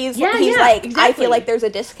 Like, he's like, exactly. I feel like there's a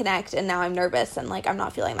disconnect, and now I'm nervous, and, like, I'm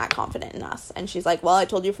not feeling that confident in us. And she's like, well, I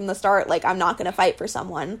told you from the start, like, I'm not going to fight for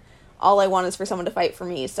someone. All I want is for someone to fight for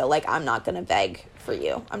me, so, like, I'm not going to beg for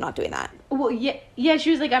you. I'm not doing that. Well, yeah,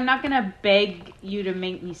 she was like, I'm not going to beg you to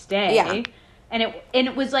make me stay. Yeah. And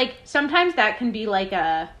it was, like, sometimes that can be, like,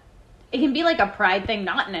 it can be, like, a pride thing,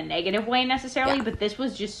 not in a negative way, necessarily, but this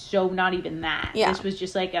was just so not even that. Yeah. This was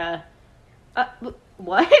just, like,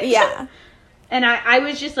 what? Yeah. And I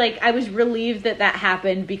was just, like, I was relieved that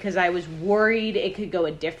happened, because I was worried it could go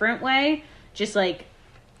a different way, just, like,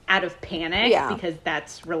 out of panic, because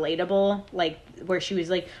that's relatable, like, where she was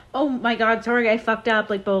like, oh my god, sorry, I fucked up,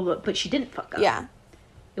 like, blah, blah, blah, but she didn't fuck up. Yeah.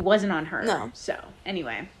 It wasn't on her. No. So,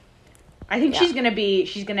 anyway. I think she's gonna be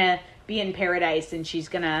in paradise, and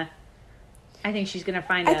I think she's gonna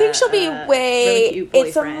find she'll be really cute boyfriend.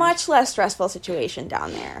 It's a much less stressful situation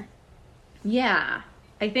down there. Yeah.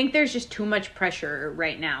 I think there's just too much pressure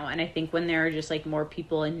right now, and I think when there are just, like, more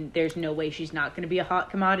people, and there's no way she's not gonna be a hot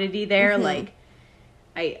commodity there, like,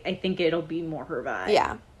 I think it'll be more her vibe.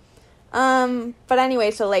 Yeah. But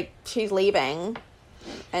anyway, so, like, she's leaving,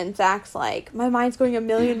 and Zach's like, my mind's going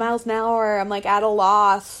 1,000,000 miles an hour, I'm, like, at a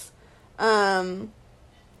loss. And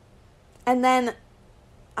then,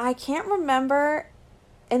 I can't remember,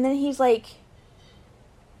 and then he's like,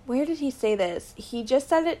 where did he say this? He just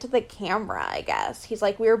said it to the camera, I guess. He's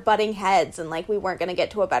like, we were butting heads, and, like, we weren't gonna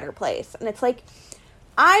get to a better place. And it's like,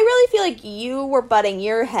 I really feel like you were butting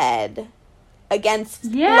your head against,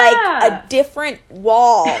 like, a different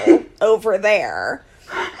wall over there.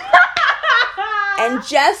 And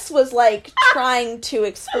Jess was, like, trying to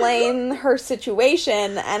explain her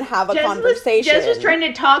situation and have a conversation. Jess was trying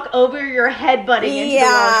to talk over your head-butting into the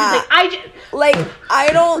wall. She's like,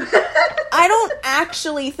 I don't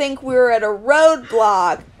actually think we were at a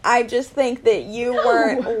roadblock. I just think that you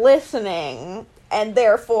weren't listening, and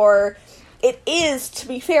therefore it is, to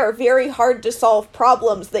be fair, very hard to solve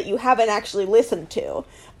problems that you haven't actually listened to.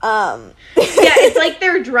 Yeah, it's like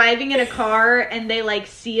they're driving in a car and they like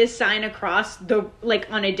see a sign across the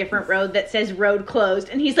like on a different road that says road closed,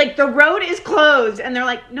 and he's like, the road is closed, and they're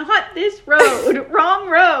like, not this road, wrong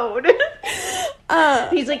road.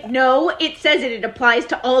 He's like, no, it says it applies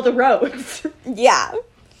to all the roads. Yeah.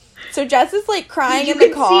 So Jess is like crying you in the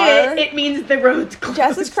can car. See it means the road's closed.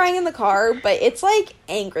 Jess is crying in the car, but it's like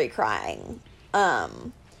angry crying.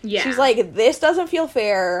 Yeah. She's like, this doesn't feel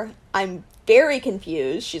fair. I'm very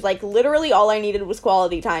confused. She's like, literally all I needed was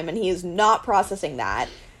quality time, and he is not processing that.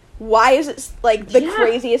 Why is it like the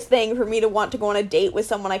craziest thing for me to want to go on a date with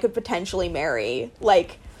someone I could potentially marry?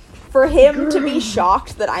 Like, for him to be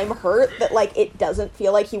shocked that I'm hurt, that like it doesn't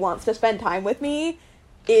feel like he wants to spend time with me,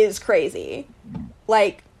 is crazy.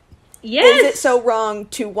 Like, yes. Is it so wrong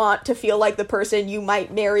to want to feel like the person you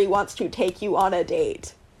might marry wants to take you on a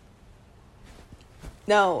date?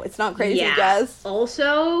 No, it's not crazy, Jess.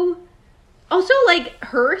 Also, like,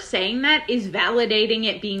 her saying that is validating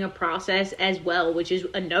it being a process as well, which is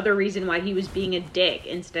another reason why he was being a dick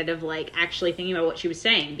instead of, like, actually thinking about what she was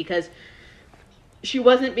saying. Because she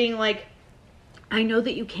wasn't being like, I know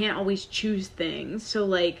that you can't always choose things, so,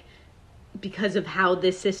 like, because of how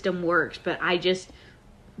this system works, but I just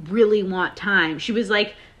really want time. She was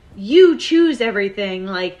like, you choose everything.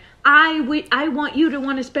 Like, I want you to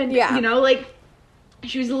want to spend, you know, like,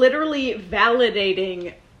 she was literally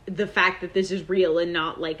validating the fact that this is real and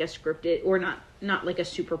not like a scripted or not like a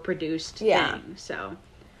super produced thing. So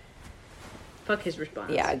fuck his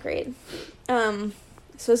response. Yeah, agreed.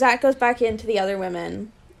 So Zach goes back into the other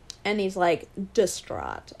women and he's like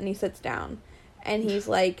distraught, and he sits down and he's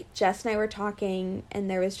like, Jess and I were talking and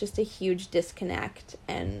there was just a huge disconnect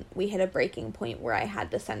and we hit a breaking point where I had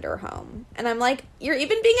to send her home. And I'm like, you're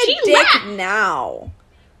even being a dick now.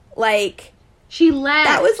 Like, she left.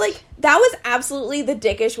 That was absolutely the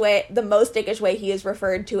most dickish way he has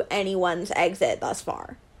referred to anyone's exit thus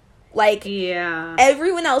far. Like, yeah.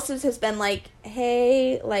 Everyone else's has been like,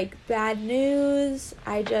 hey, like, bad news.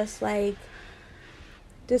 I just, like,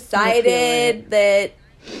 decided that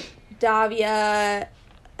Davia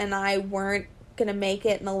and I weren't gonna make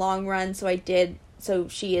it in the long run, so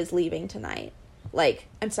she is leaving tonight. Like,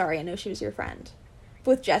 I'm sorry, I know she was your friend.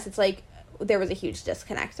 With Jess, it's like, there was a huge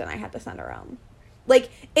disconnect and I had to send her home. Like,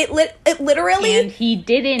 it literally... And he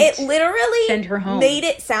didn't It literally send her home. Made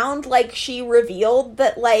it sound like she revealed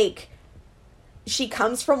that, like, she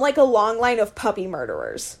comes from, like, a long line of puppy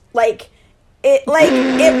murderers. Like, it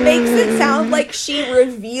makes it sound like she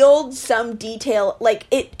revealed some detail. Like,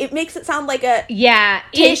 it makes it sound like a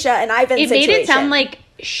Tasha and Ivan situation. It made it sound like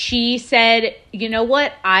she said, you know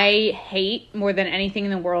what I hate more than anything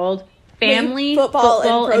in the world? Family,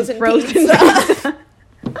 football and frozen pizza.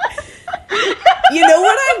 You know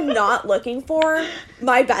what I'm not looking for?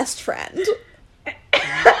 My best friend.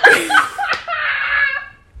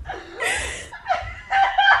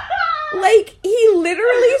 Like, he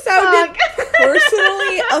literally sounded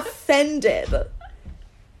personally offended.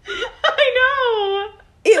 I know.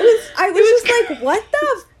 I was just like, what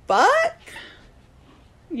the fuck?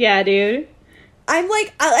 Yeah, dude. I'm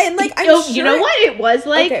sure. You know what it was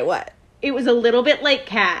like? Okay, what? It was a little bit like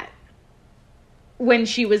Kat when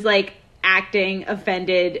she was like acting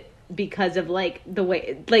offended because of like the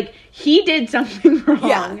way, like, he did something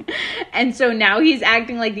wrong, and so now he's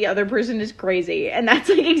acting like the other person is crazy, and that's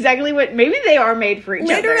like exactly what, maybe they are made for each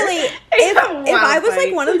other. Literally, if I was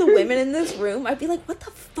like one of the women in this room, I'd be like, what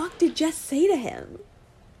the fuck did Jess say to him?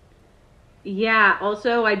 Yeah,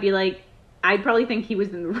 also I'd be like, I'd probably think he was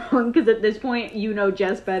in the wrong, because at this point, you know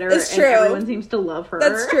Jess better, That's true. And everyone seems to love her.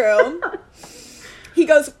 That's true. He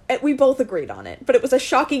goes, we both agreed on it, but it was a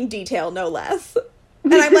shocking detail, no less.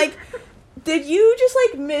 And I'm like, did you just,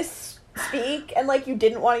 like, misspeak, and, like, you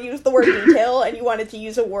didn't want to use the word detail, and you wanted to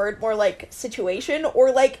use a word more like situation?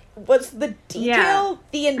 Or, like, was the detail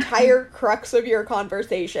the entire crux of your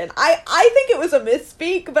conversation? I think it was a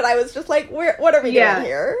misspeak, but I was just like, what are we doing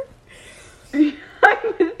here? I'm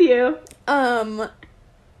with you.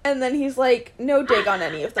 And then he's like, no dig on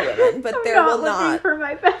any of the women, but there will not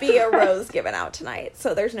be a rose given out tonight,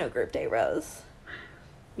 so there's no group date rose.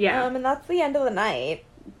 Yeah. And that's the end of the night.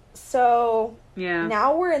 So,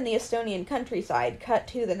 now we're in the Estonian countryside, cut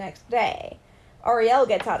to the next day. Ariel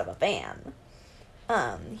gets out of a van.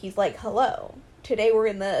 He's like, hello, today we're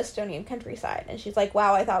in the Estonian countryside. And she's like,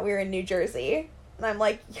 wow, I thought we were in New Jersey. And I'm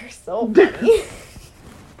like, you're so funny.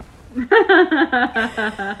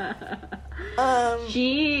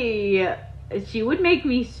 She would make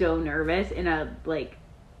me so nervous in a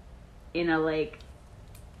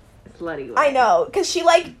slutty way. I know, because she,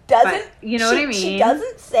 like, doesn't... But, you know what I mean? She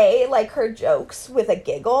doesn't say, like, her jokes with a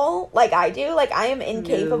giggle like I do. Like, I am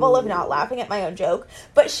incapable of not laughing at my own joke.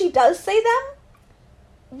 But she does say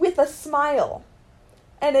them with a smile.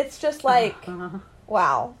 And it's just like,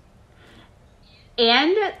 wow.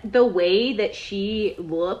 And the way that she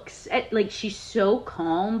looks at, like, she's so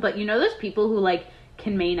calm, but you know those people who, like,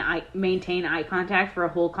 can maintain eye contact for a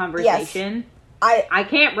whole conversation? Yes. I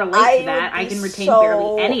can't relate to that. I can retain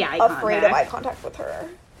barely any eye contact. Afraid of eye contact with her.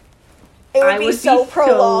 It would be so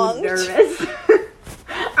prolonged. So nervous.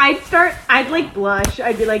 I'd like blush.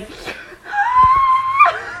 I'd be like,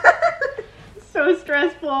 so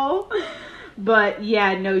stressful. But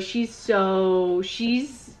yeah, no,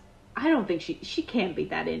 I don't think she can't be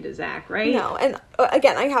that into Zach, right? No, and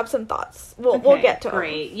again, I have some thoughts. We'll get to them.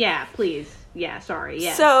 Great. Yeah, please. Yeah, sorry.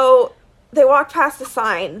 Yeah. So they walked past a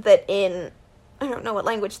sign that I don't know what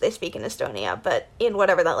language they speak in Estonia, but in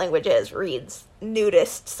whatever that language is, reads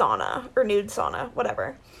nudist sauna or nude sauna,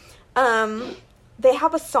 whatever. They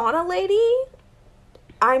have a sauna lady.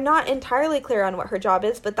 I'm not entirely clear on what her job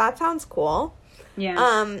is, but that sounds cool.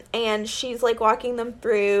 Yeah. And she's like walking them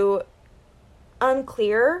through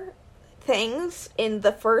unclear things in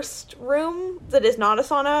the first room that is not a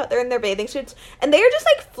sauna. They're in their bathing suits, and they are just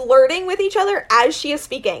like flirting with each other as she is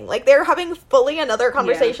speaking. Like they're having fully another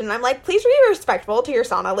conversation. Yeah. I'm like, please be respectful to your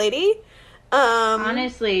sauna lady.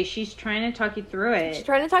 Honestly, she's trying to talk you through it. She's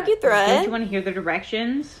trying to talk you through it. Don't you want to hear the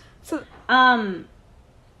directions? So,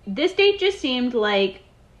 this date just seemed like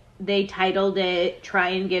they titled it "Try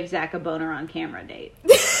and Give Zach a Boner on Camera Date."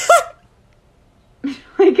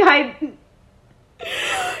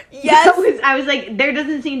 Yes. I was like, there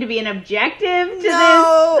doesn't seem to be an objective to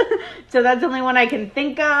this. So that's the only one I can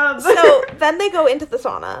think of. So then they go into the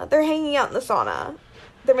sauna. They're hanging out in the sauna.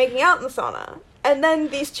 They're making out in the sauna. And then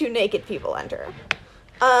these two naked people enter.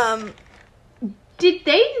 Did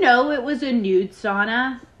they know it was a nude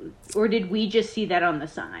sauna? Or did we just see that on the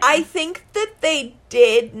sign? I think that they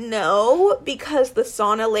did know because the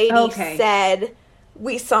sauna lady said,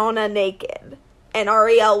 we sauna naked. And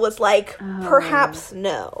Ariel was like, perhaps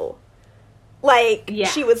no. Like,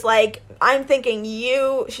 she was like, I'm thinking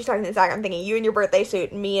you, she's talking to Zach, I'm thinking you in your birthday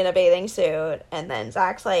suit, me in a bathing suit. And then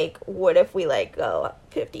Zach's like, what if we, like, go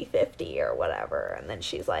 50-50 or whatever? And then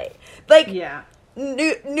she's like, yeah.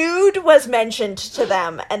 Nude was mentioned to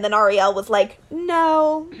them. And then Ariel was like,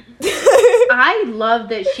 no. I love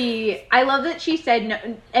that she said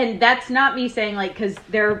no. And that's not me saying, like, because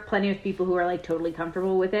there are plenty of people who are, like, totally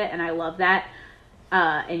comfortable with it. And I love that.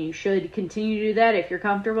 And you should continue to do that if you're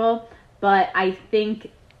comfortable. But I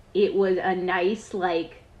think it was a nice,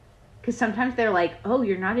 like, because sometimes they're like, oh,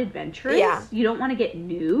 you're not adventurous? Yeah. You don't want to get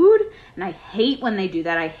nude? And I hate when they do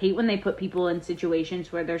that. I hate when they put people in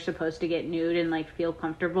situations where they're supposed to get nude and, like, feel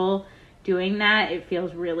comfortable doing that. It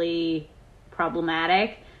feels really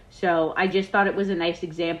problematic. So I just thought it was a nice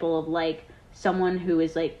example of, like, someone who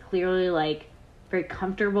is, like, clearly, like, very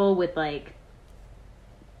comfortable with, like,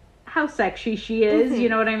 how sexy she is, you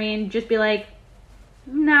know what I mean? Just be like,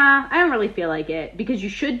 nah, I don't really feel like it. Because you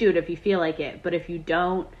should do it if you feel like it. But if you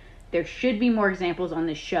don't, there should be more examples on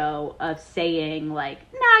this show of saying, like,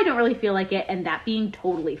 nah, I don't really feel like it, and that being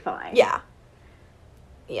totally fine. Yeah.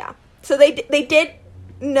 Yeah. So they did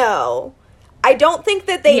know. I don't think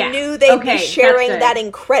that they knew they'd be sharing that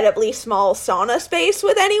incredibly small sauna space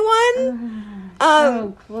with anyone.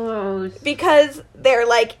 So close. Because they're,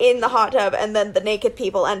 like, in the hot tub, and then the naked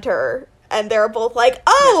people enter, and they're both like,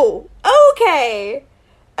 oh, okay.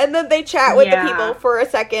 And then they chat with the people for a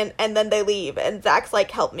second, and then they leave, and Zach's like,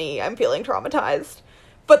 help me, I'm feeling traumatized.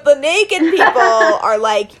 But the naked people are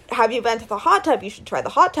like, have you been to the hot tub? You should try the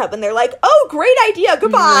hot tub. And they're like, oh, great idea,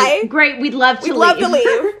 goodbye. Like, great, we'd love to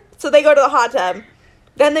leave. So they go to the hot tub.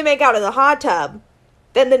 Then they make out in the hot tub.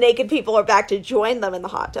 Then the naked people are back to join them in the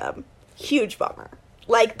hot tub. Huge bummer.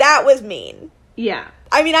 Like, that was mean. Yeah.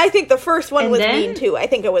 I mean, I think the first one was mean, too. I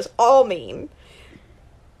think it was all mean.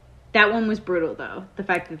 That one was brutal, though. The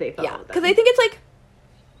fact that they followed them. Because I think it's like...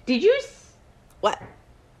 Did you... What?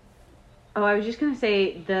 Oh, I was just going to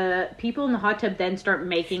say, the people in the hot tub then start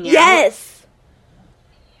making out. Yes!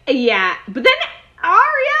 Yeah. But then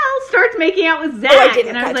Ariel starts making out with Zach. Oh, I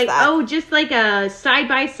didn't and I was like, that. Just like a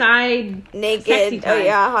side-by-side naked. Sexy time. Oh,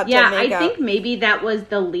 yeah, hot tub makeup. I think maybe that was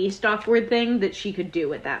the least awkward thing that she could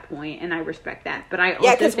do at that point, and I respect that. But I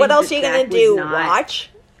also because what else are you going to do? Watch?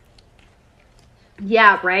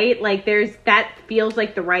 Yeah, right? Like, that feels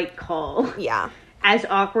like the right call. Yeah. As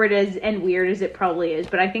awkward and weird as it probably is.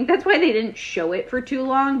 But I think that's why they didn't show it for too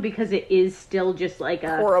long, because it is still just like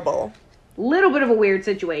a... horrible. Little bit of a weird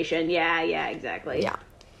situation. Yeah, exactly. Yeah.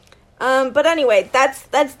 But anyway, that's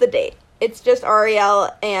the date. It's just Ariel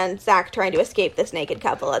and Zach trying to escape this naked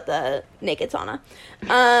couple at the naked sauna.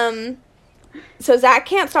 So Zach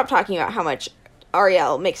can't stop talking about how much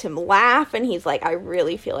Ariel makes him laugh, and he's like, I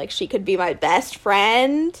really feel like she could be my best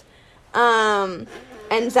friend.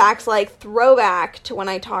 And Zach's like, throwback to when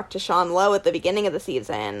I talked to Sean Lowe at the beginning of the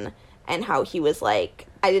season, and how he was like,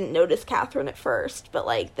 I didn't notice Catherine at first, but,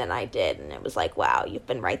 like, then I did, and it was like, wow, you've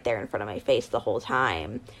been right there in front of my face the whole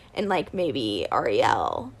time. And, like, maybe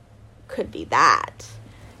Ariel could be that.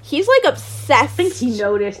 He's, like, obsessed I think he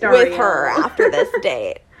noticed with her after this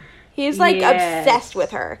date. He's, like, obsessed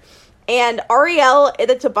with her. And Ariel,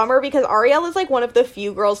 it's a bummer because Ariel is, like, one of the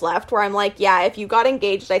few girls left where I'm like, yeah, if you got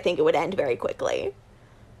engaged, I think it would end very quickly.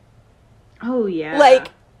 Oh, yeah. Like,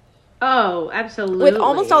 oh, absolutely. with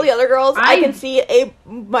almost all the other girls, I can see a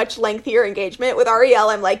much lengthier engagement. With Ariel,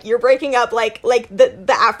 I'm like, you're breaking up, like the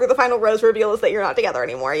after the final rose reveal is that you're not together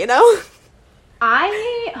anymore, you know?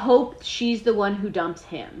 I hope she's the one who dumps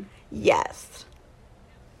him. Yes.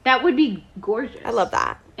 That would be gorgeous. I love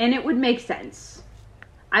that. And it would make sense.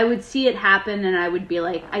 I would see it happen, and I would be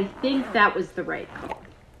like, I think that was the right call.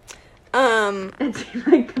 That seemed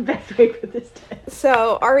like the best way for this to end.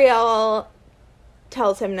 So Ariel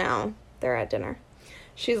tells him now they're at dinner.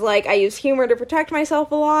 She's like, I use humor to protect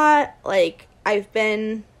myself a lot. Like, I've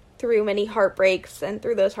been through many heartbreaks, and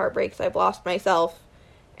through those heartbreaks, I've lost myself.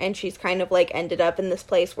 And she's kind of, like, ended up in this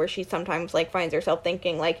place where she sometimes, like, finds herself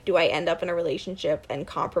thinking, like, do I end up in a relationship and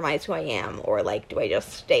compromise who I am? Or, like, do I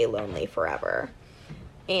just stay lonely forever?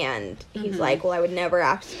 And he's like, well, I would never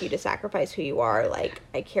ask you to sacrifice who you are. Like,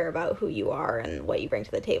 I care about who you are and what you bring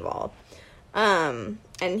to the table. And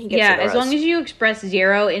he gets as long as you express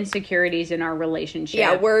zero insecurities in our relationship.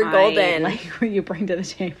 Yeah, we're golden. I like what you bring to the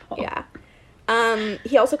table. Yeah.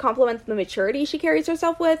 He also compliments the maturity she carries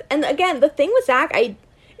herself with. And again, the thing with Zach, I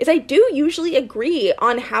do usually agree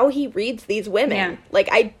on how he reads these women. Yeah.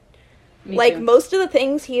 Like, Me too. most of the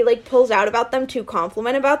things he, like, pulls out about them to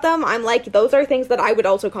compliment about them, I'm like, those are things that I would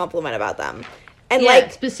also compliment about them. And,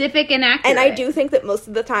 like, specific and accurate. and I do think that most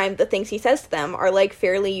of the time, the things he says to them are, like,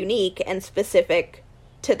 fairly unique and specific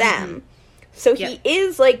to them. So he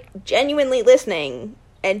is, like, genuinely listening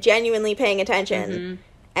and genuinely paying attention.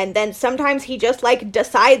 And then sometimes he just, like,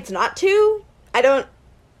 decides not to. I don't...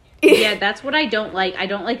 Yeah, that's what I don't like. I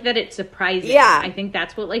don't like that it's surprising. Yeah. I think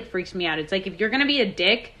that's what, like, freaks me out. It's like, if you're gonna be a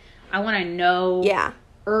dick, I want to know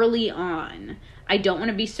early on. I don't want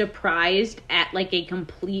to be surprised at, like, a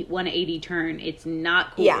complete 180 turn. It's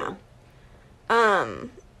not cool. Yeah.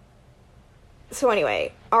 So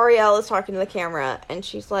anyway, Ariel is talking to the camera, and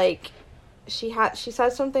she's like, she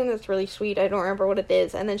says something that's really sweet. I don't remember what it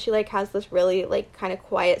is. And then she, like, has this really, like, kind of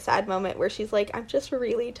quiet, sad moment where she's like, I'm just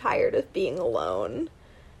really tired of being alone.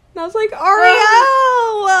 And I was like,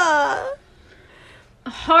 Ariel!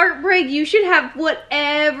 Heartbreak, you should have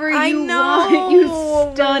whatever you want. You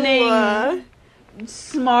stunning,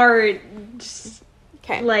 smart,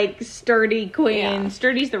 like, sturdy queen. Yeah.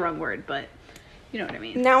 Sturdy's the wrong word, but you know what I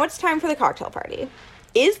mean. Now it's time for the cocktail party.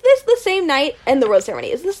 Is this the same night, and the rose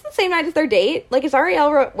ceremony, is this the same night as their date? Like, is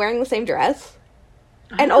Ariel wearing the same dress?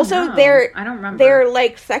 And also, I don't remember. Their,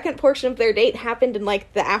 like, second portion of their date happened in,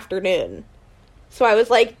 like, the afternoon. So I was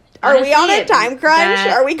like, are we on a time crunch?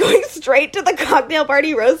 Are we going straight to the cocktail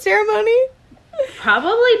party rose ceremony?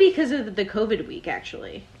 Probably because of the COVID week,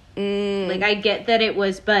 actually. Like, I get that it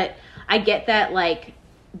was, but I get that, like,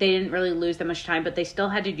 they didn't really lose that much time, but they still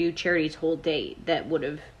had to do Charity's whole date that would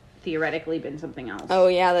have theoretically been something else. Oh,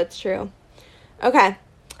 yeah, that's true. Okay.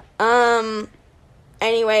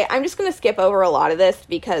 Anyway, I'm just going to skip over a lot of this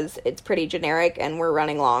because it's pretty generic and we're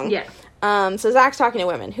running long. Yeah. So Zach's talking to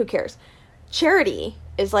women. Who cares? Charity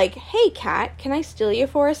is like, hey, Kat, can I steal you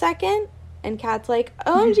for a second? And Kat's like,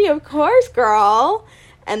 OMG, of course, girl.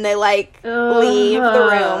 And they, like, leave the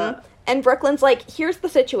room. And Brooklyn's like, here's the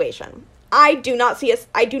situation. I do not see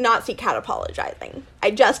Kat apologizing.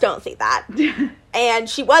 I just don't see that. And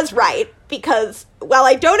she was right, because while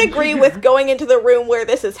I don't agree with going into the room where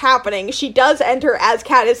this is happening, she does enter as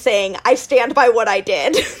Kat is saying, I stand by what I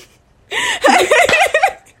did.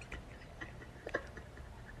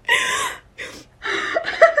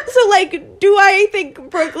 So, like, do I think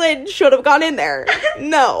Brooklyn should have gone in there?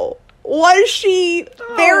 No. Was she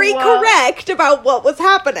very correct about what was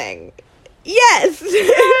happening? Yes.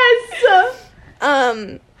 Yes.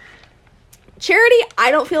 Charity,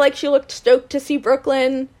 I don't feel like she looked stoked to see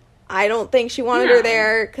Brooklyn. I don't think she wanted her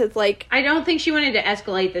there, because, like... I don't think she wanted to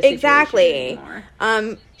escalate the situation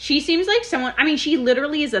anymore. She seems like someone... I mean, she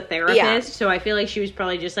literally is a therapist, so I feel like she was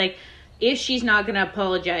probably just like, if she's not going to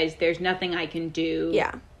apologize, there's nothing I can do.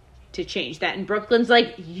 Yeah. to change that. And Brooklyn's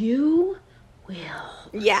like, you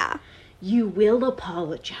will. Yeah. You will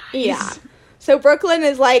apologize. Yeah. So Brooklyn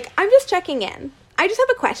is like, I'm just checking in. I just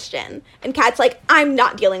have a question. And Kat's like, I'm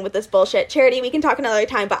not dealing with this bullshit. Charity, we can talk another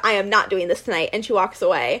time, but I am not doing this tonight. And she walks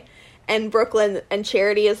away. And Brooklyn and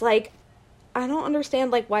Charity is like, I don't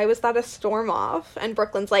understand, like, why was that a storm off? And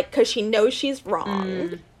Brooklyn's like, because she knows she's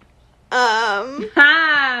wrong.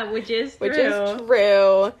 Which is true. Which is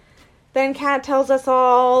true. Then Kat tells us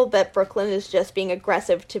all that Brooklyn is just being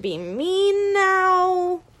aggressive to be mean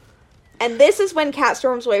now. And this is when Kat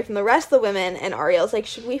storms away from the rest of the women, and Ariel's like,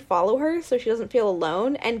 should we follow her so she doesn't feel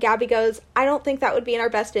alone? And Gabby goes, I don't think that would be in our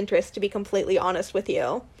best interest, to be completely honest with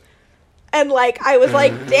you. And, like, I was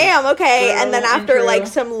like, damn, okay. True, and then after, true. like,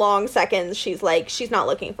 some long seconds, she's like, she's not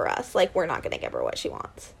looking for us. Like, we're not going to give her what she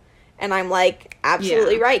wants. And I'm like,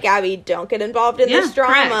 absolutely right, Gabby. Don't get involved in this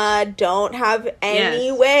drama. Correct. Don't have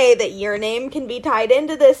any way that your name can be tied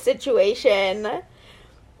into this situation.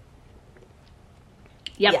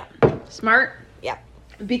 Yep. Yeah. Smart. Yeah.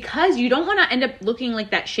 Because you don't want to end up looking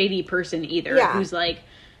like that shady person either. Yeah. Who's, like,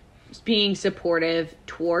 being supportive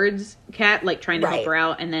towards Kat, like, trying to help her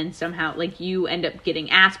out, and then somehow, like, you end up getting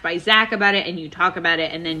asked by Zach about it, and you talk about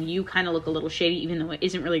it, and then you kind of look a little shady, even though it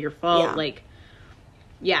isn't really your fault. Yeah. Like,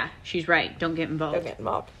 yeah, she's right. Don't get involved. Don't get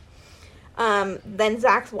involved. Then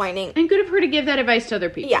Zach's whining. And good of her to give that advice to other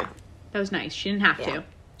people. Yeah. That was nice. She didn't have to.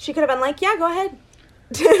 She could have been like, yeah, go ahead.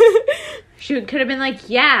 She could have been like,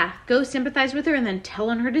 yeah, go sympathize with her and then tell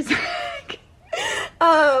on her to Zach.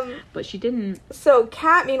 But she didn't. So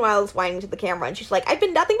Kat, meanwhile, is whining to the camera, and she's like, I've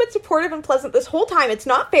been nothing but supportive and pleasant this whole time. It's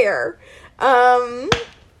not fair. Good.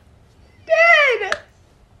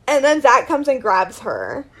 And then Zach comes and grabs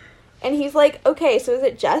her. And he's like, okay, so is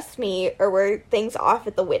it just me, or were things off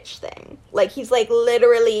at the witch thing? Like, he's, like,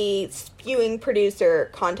 literally spewing producer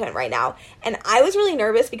content right now. And I was really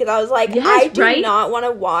nervous because I was like, I do not want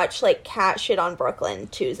to watch, like, Kat shit on Brooklyn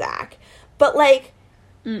to Zach. But, like,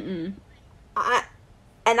 I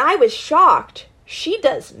was shocked. She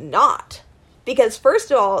does not. Because, first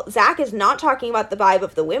of all, Zach is not talking about the vibe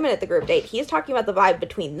of the women at the group date. He's talking about the vibe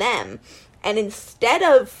between them. And instead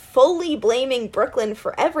of fully blaming Brooklyn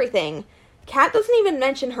for everything, Kat doesn't even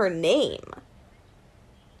mention her name.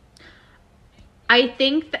 I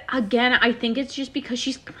think, I think it's just because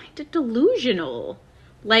she's kind of delusional.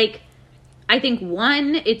 Like, I think,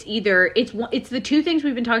 one, it's the two things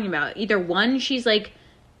we've been talking about. Either, one, she's, like,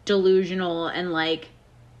 delusional and, like,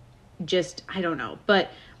 just, I don't know.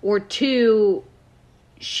 Or two,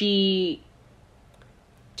 she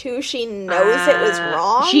knows it was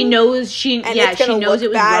wrong. She knows she knows it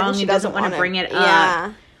was wrong and she doesn't want to bring it up.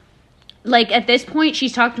 Yeah. Like, at this point,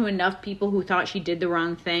 she's talked to enough people who thought she did the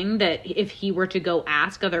wrong thing that if he were to go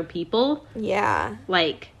ask other people,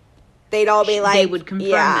 like, they'd all be like, they would confirm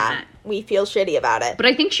that. We feel shitty about it. But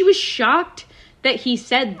I think she was shocked that he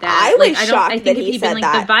said that. I was shocked that he said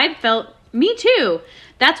that. The vibe felt, me too.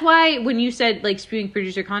 That's why when you said, like, spewing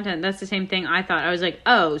producer content, that's the same thing I thought. I was like,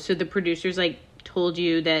 oh, so the producers, like, told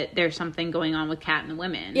you that there's something going on with Kat and the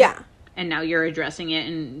women. Yeah. And now you're addressing it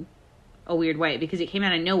in a weird way because it came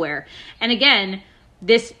out of nowhere. And again,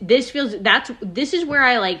 this is where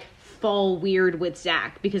I, like, fall weird with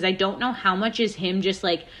Zach, because I don't know how much is him just,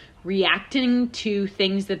 like, reacting to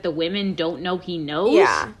things that the women don't know he knows.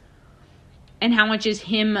 Yeah. And how much is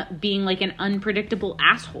him being, like, an unpredictable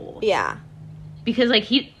asshole. Yeah. Because, like,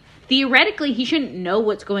 theoretically, he shouldn't know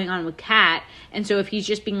what's going on with Kat. And so if he's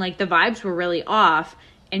just being like, the vibes were really off,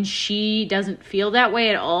 and she doesn't feel that way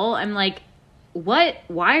at all, I'm like, what?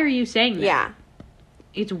 Why are you saying that? Yeah.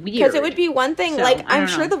 It's weird. Because it would be one thing, like, I'm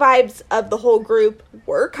sure the vibes of the whole group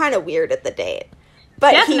were kind of weird at the date.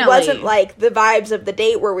 But He wasn't like, the vibes of the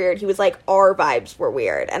date were weird. He was like, our vibes were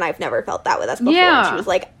weird. And I've never felt that with us before. Yeah. And she was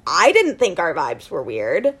like, I didn't think our vibes were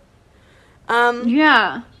weird.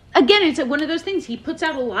 Yeah. Again, it's one of those things. He puts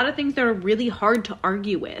out a lot of things that are really hard to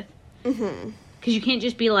argue with. Mm-hmm. Because you can't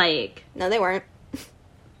just be like... No, they weren't.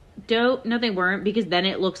 No, they weren't. Because then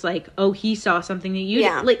it looks like, oh, he saw something that you...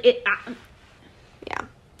 Yeah. Like, it... Yeah.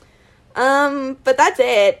 But that's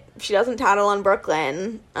it. She doesn't tattle on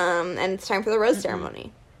Brooklyn. And it's time for the rose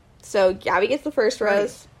ceremony. So, Gabby gets the first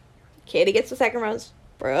rose. Katie gets the second rose.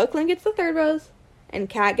 Brooklyn gets the third rose. And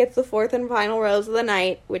Kat gets the fourth and final rose of the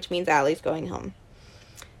night, which means Allie's going home.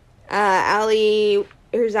 Allie,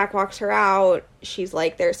 Zach walks her out. She's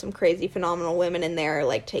like, there's some crazy, phenomenal women in there.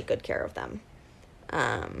 Like, take good care of them.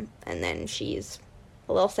 And then she's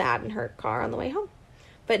a little sad in her car on the way home.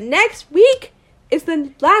 But next week is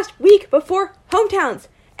the last week before hometowns.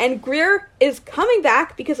 And Greer is coming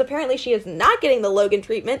back because apparently she is not getting the Logan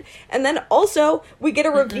treatment. And then also, we get a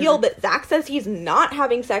reveal that Zach says he's not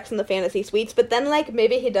having sex in the fantasy suites, but then, like,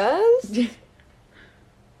 maybe he does?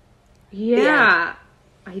 Yeah.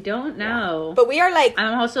 I don't know. Yeah. But we are, like...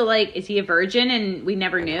 I'm also like, is he a virgin and we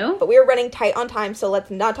never knew? But we are running tight on time, so let's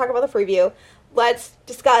not talk about the preview. Let's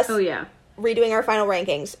discuss redoing our final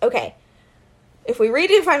rankings. Okay. If we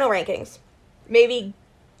redo final rankings, maybe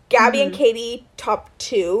Gabby and Katie top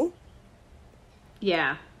 2.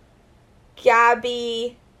 Yeah.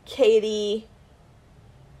 Gabby, Katie,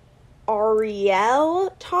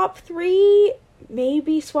 Ariel top 3.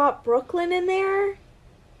 Maybe swap Brooklyn in there.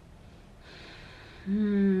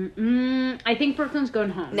 I think Brooklyn's going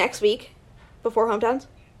home. Next week, before hometowns?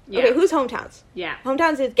 Yeah. Okay, who's hometowns? Yeah.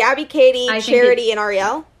 Hometowns is Gabby, Katie, Charity, and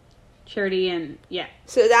Ariel. Charity and, yeah.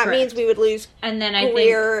 So that means we would lose and then I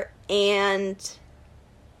Greer and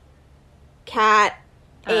Kat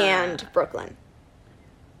and Brooklyn.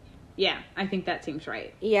 Yeah, I think that seems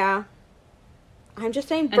right. Yeah. I'm just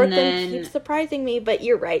saying Brooklyn keeps surprising me, but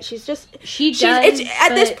you're right. She's just... At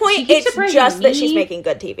this point, it's just that she's making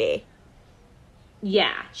good TV.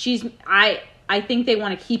 Yeah. I think they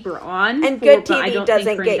want to keep her on. And good TV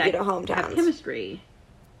doesn't get you to hometowns. Chemistry.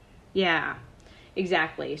 Yeah.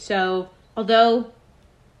 Exactly. So, although...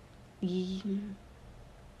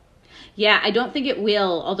 Yeah, I don't think it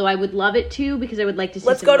will, although I would love it to, because I would like to see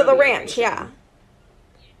Let's go to the ranch, yeah.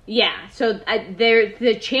 Yeah, so there's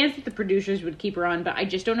the chance that the producers would keep her on, but I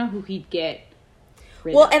just don't know who he'd get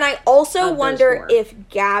rid of. And I also wonder if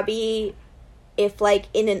Gabby, like,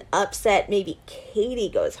 in an upset, maybe Katie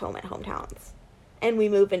goes home at hometowns. And we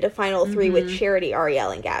move into final 3 with Charity, Ariel,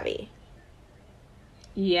 and Gabby.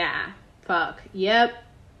 Yeah. Fuck. Yep.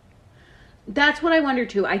 That's what I wonder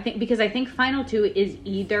too. I think final 2 is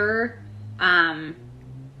either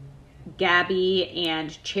Gabby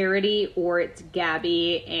and Charity, or it's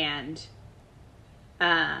Gabby and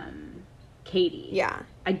Katie. Yeah.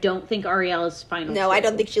 I don't think Ariel is final 2. No, I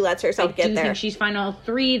don't think she lets herself get there. I do think she's final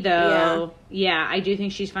 3 though. Yeah, I do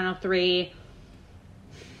think she's final 3.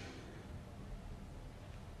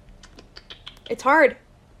 It's hard.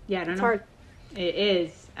 Yeah, I don't know. It's hard. It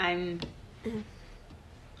is.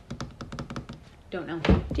 Don't know.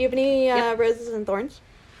 Do you have any roses and thorns?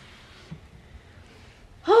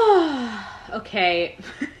 Okay.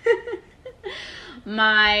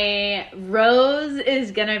 My rose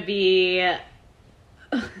is gonna be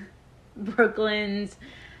Brooklyn's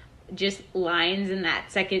just lines in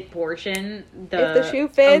that second portion. If the shoe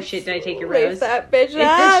fits, oh shit, did I take your lace rose? That bitch if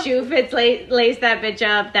up. the shoe fits, lace that bitch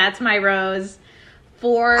up. That's my rose.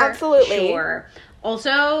 For absolutely sure.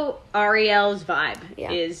 Also, Ariel's vibe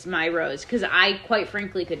is my rose, because I quite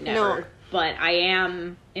frankly could never, but I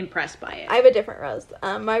am impressed by it. I have a different rose.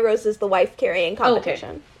 My rose is the wife carrying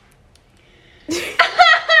competition. Okay.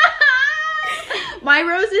 My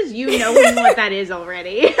rose is you knowing what that is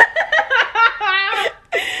already.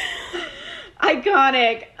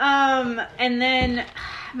 Iconic. And then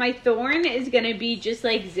my thorn is gonna be just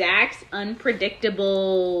like Zach's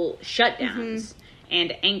unpredictable shutdowns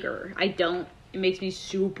and anger. It makes me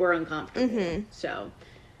super uncomfortable. So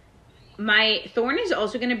my thorn is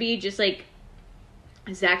also going to be just like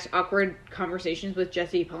Zach's awkward conversations with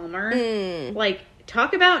Jesse Palmer. Like,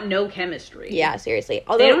 talk about no chemistry. Yeah, seriously.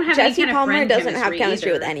 Although Jesse Palmer doesn't have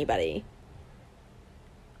chemistry with anybody.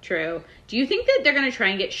 True. Do you think that they're going to try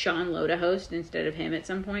and get Sean Lowe to host instead of him at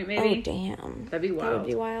some point, maybe? Oh, damn. That'd be wild. That would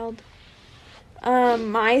be wild.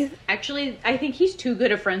 Actually, I think he's too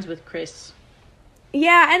good of friends with Chris.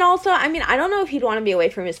 Yeah, and also, I mean, I don't know if he'd want to be away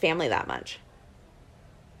from his family that much.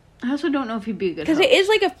 I also don't know if he'd be a good host. Because it is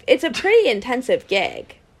like it's a pretty intensive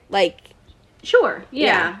gig. Like... Sure.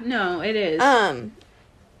 Yeah. No, it is.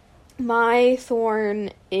 My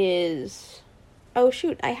thorn is... Oh,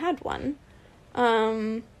 shoot, I had one.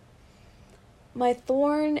 My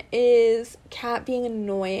thorn is Kat being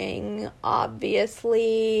annoying,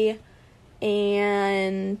 obviously,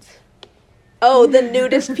 and... Oh, the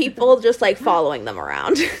nudist people just, like, following them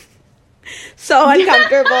around. So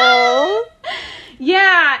uncomfortable.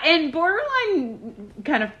 Yeah, and borderline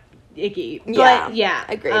kind of icky. But, yeah.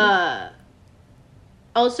 Agreed.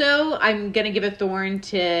 Also, I'm going to give a thorn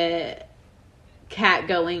to Kat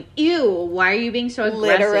going, ew, why are you being so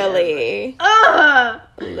aggressive? Literally. Ugh!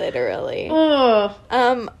 Literally. Ugh.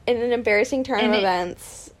 In an embarrassing turn of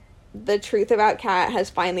events... The truth about Kat has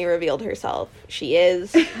finally revealed herself. She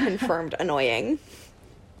is confirmed annoying.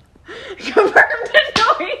 Confirmed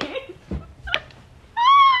annoying.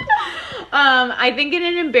 I think in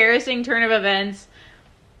an embarrassing turn of events,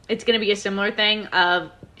 it's going to be a similar thing of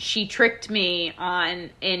she tricked me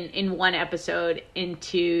in one episode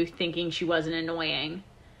into thinking she wasn't annoying,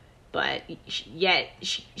 but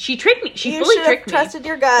she tricked me. She fully tricked me. Trusted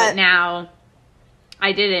your gut. But now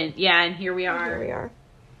I didn't. Yeah, and here we are. Here we are.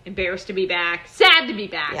 Embarrassed to be back. Sad to be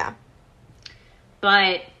back. Yeah.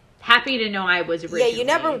 But happy to know I was originally. Yeah, you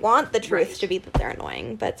never want the truth right. to be that they're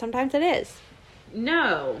annoying, but sometimes it is.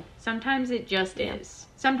 No, sometimes it just is.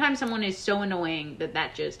 Sometimes someone is so annoying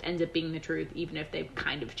that just ends up being the truth, even if they've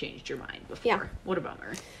kind of changed your mind before. Yeah. What a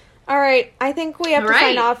bummer. All right, I think we have to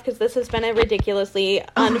sign off because this has been a ridiculously,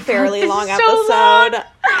 unfairly long so episode. long. And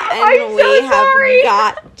I'm we so have sorry.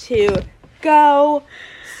 got to go.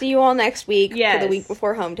 See you all next week Yes. for the week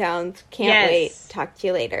before hometowns. Can't Yes. wait. Talk to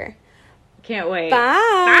you later. Can't wait. Bye.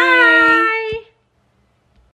 Bye.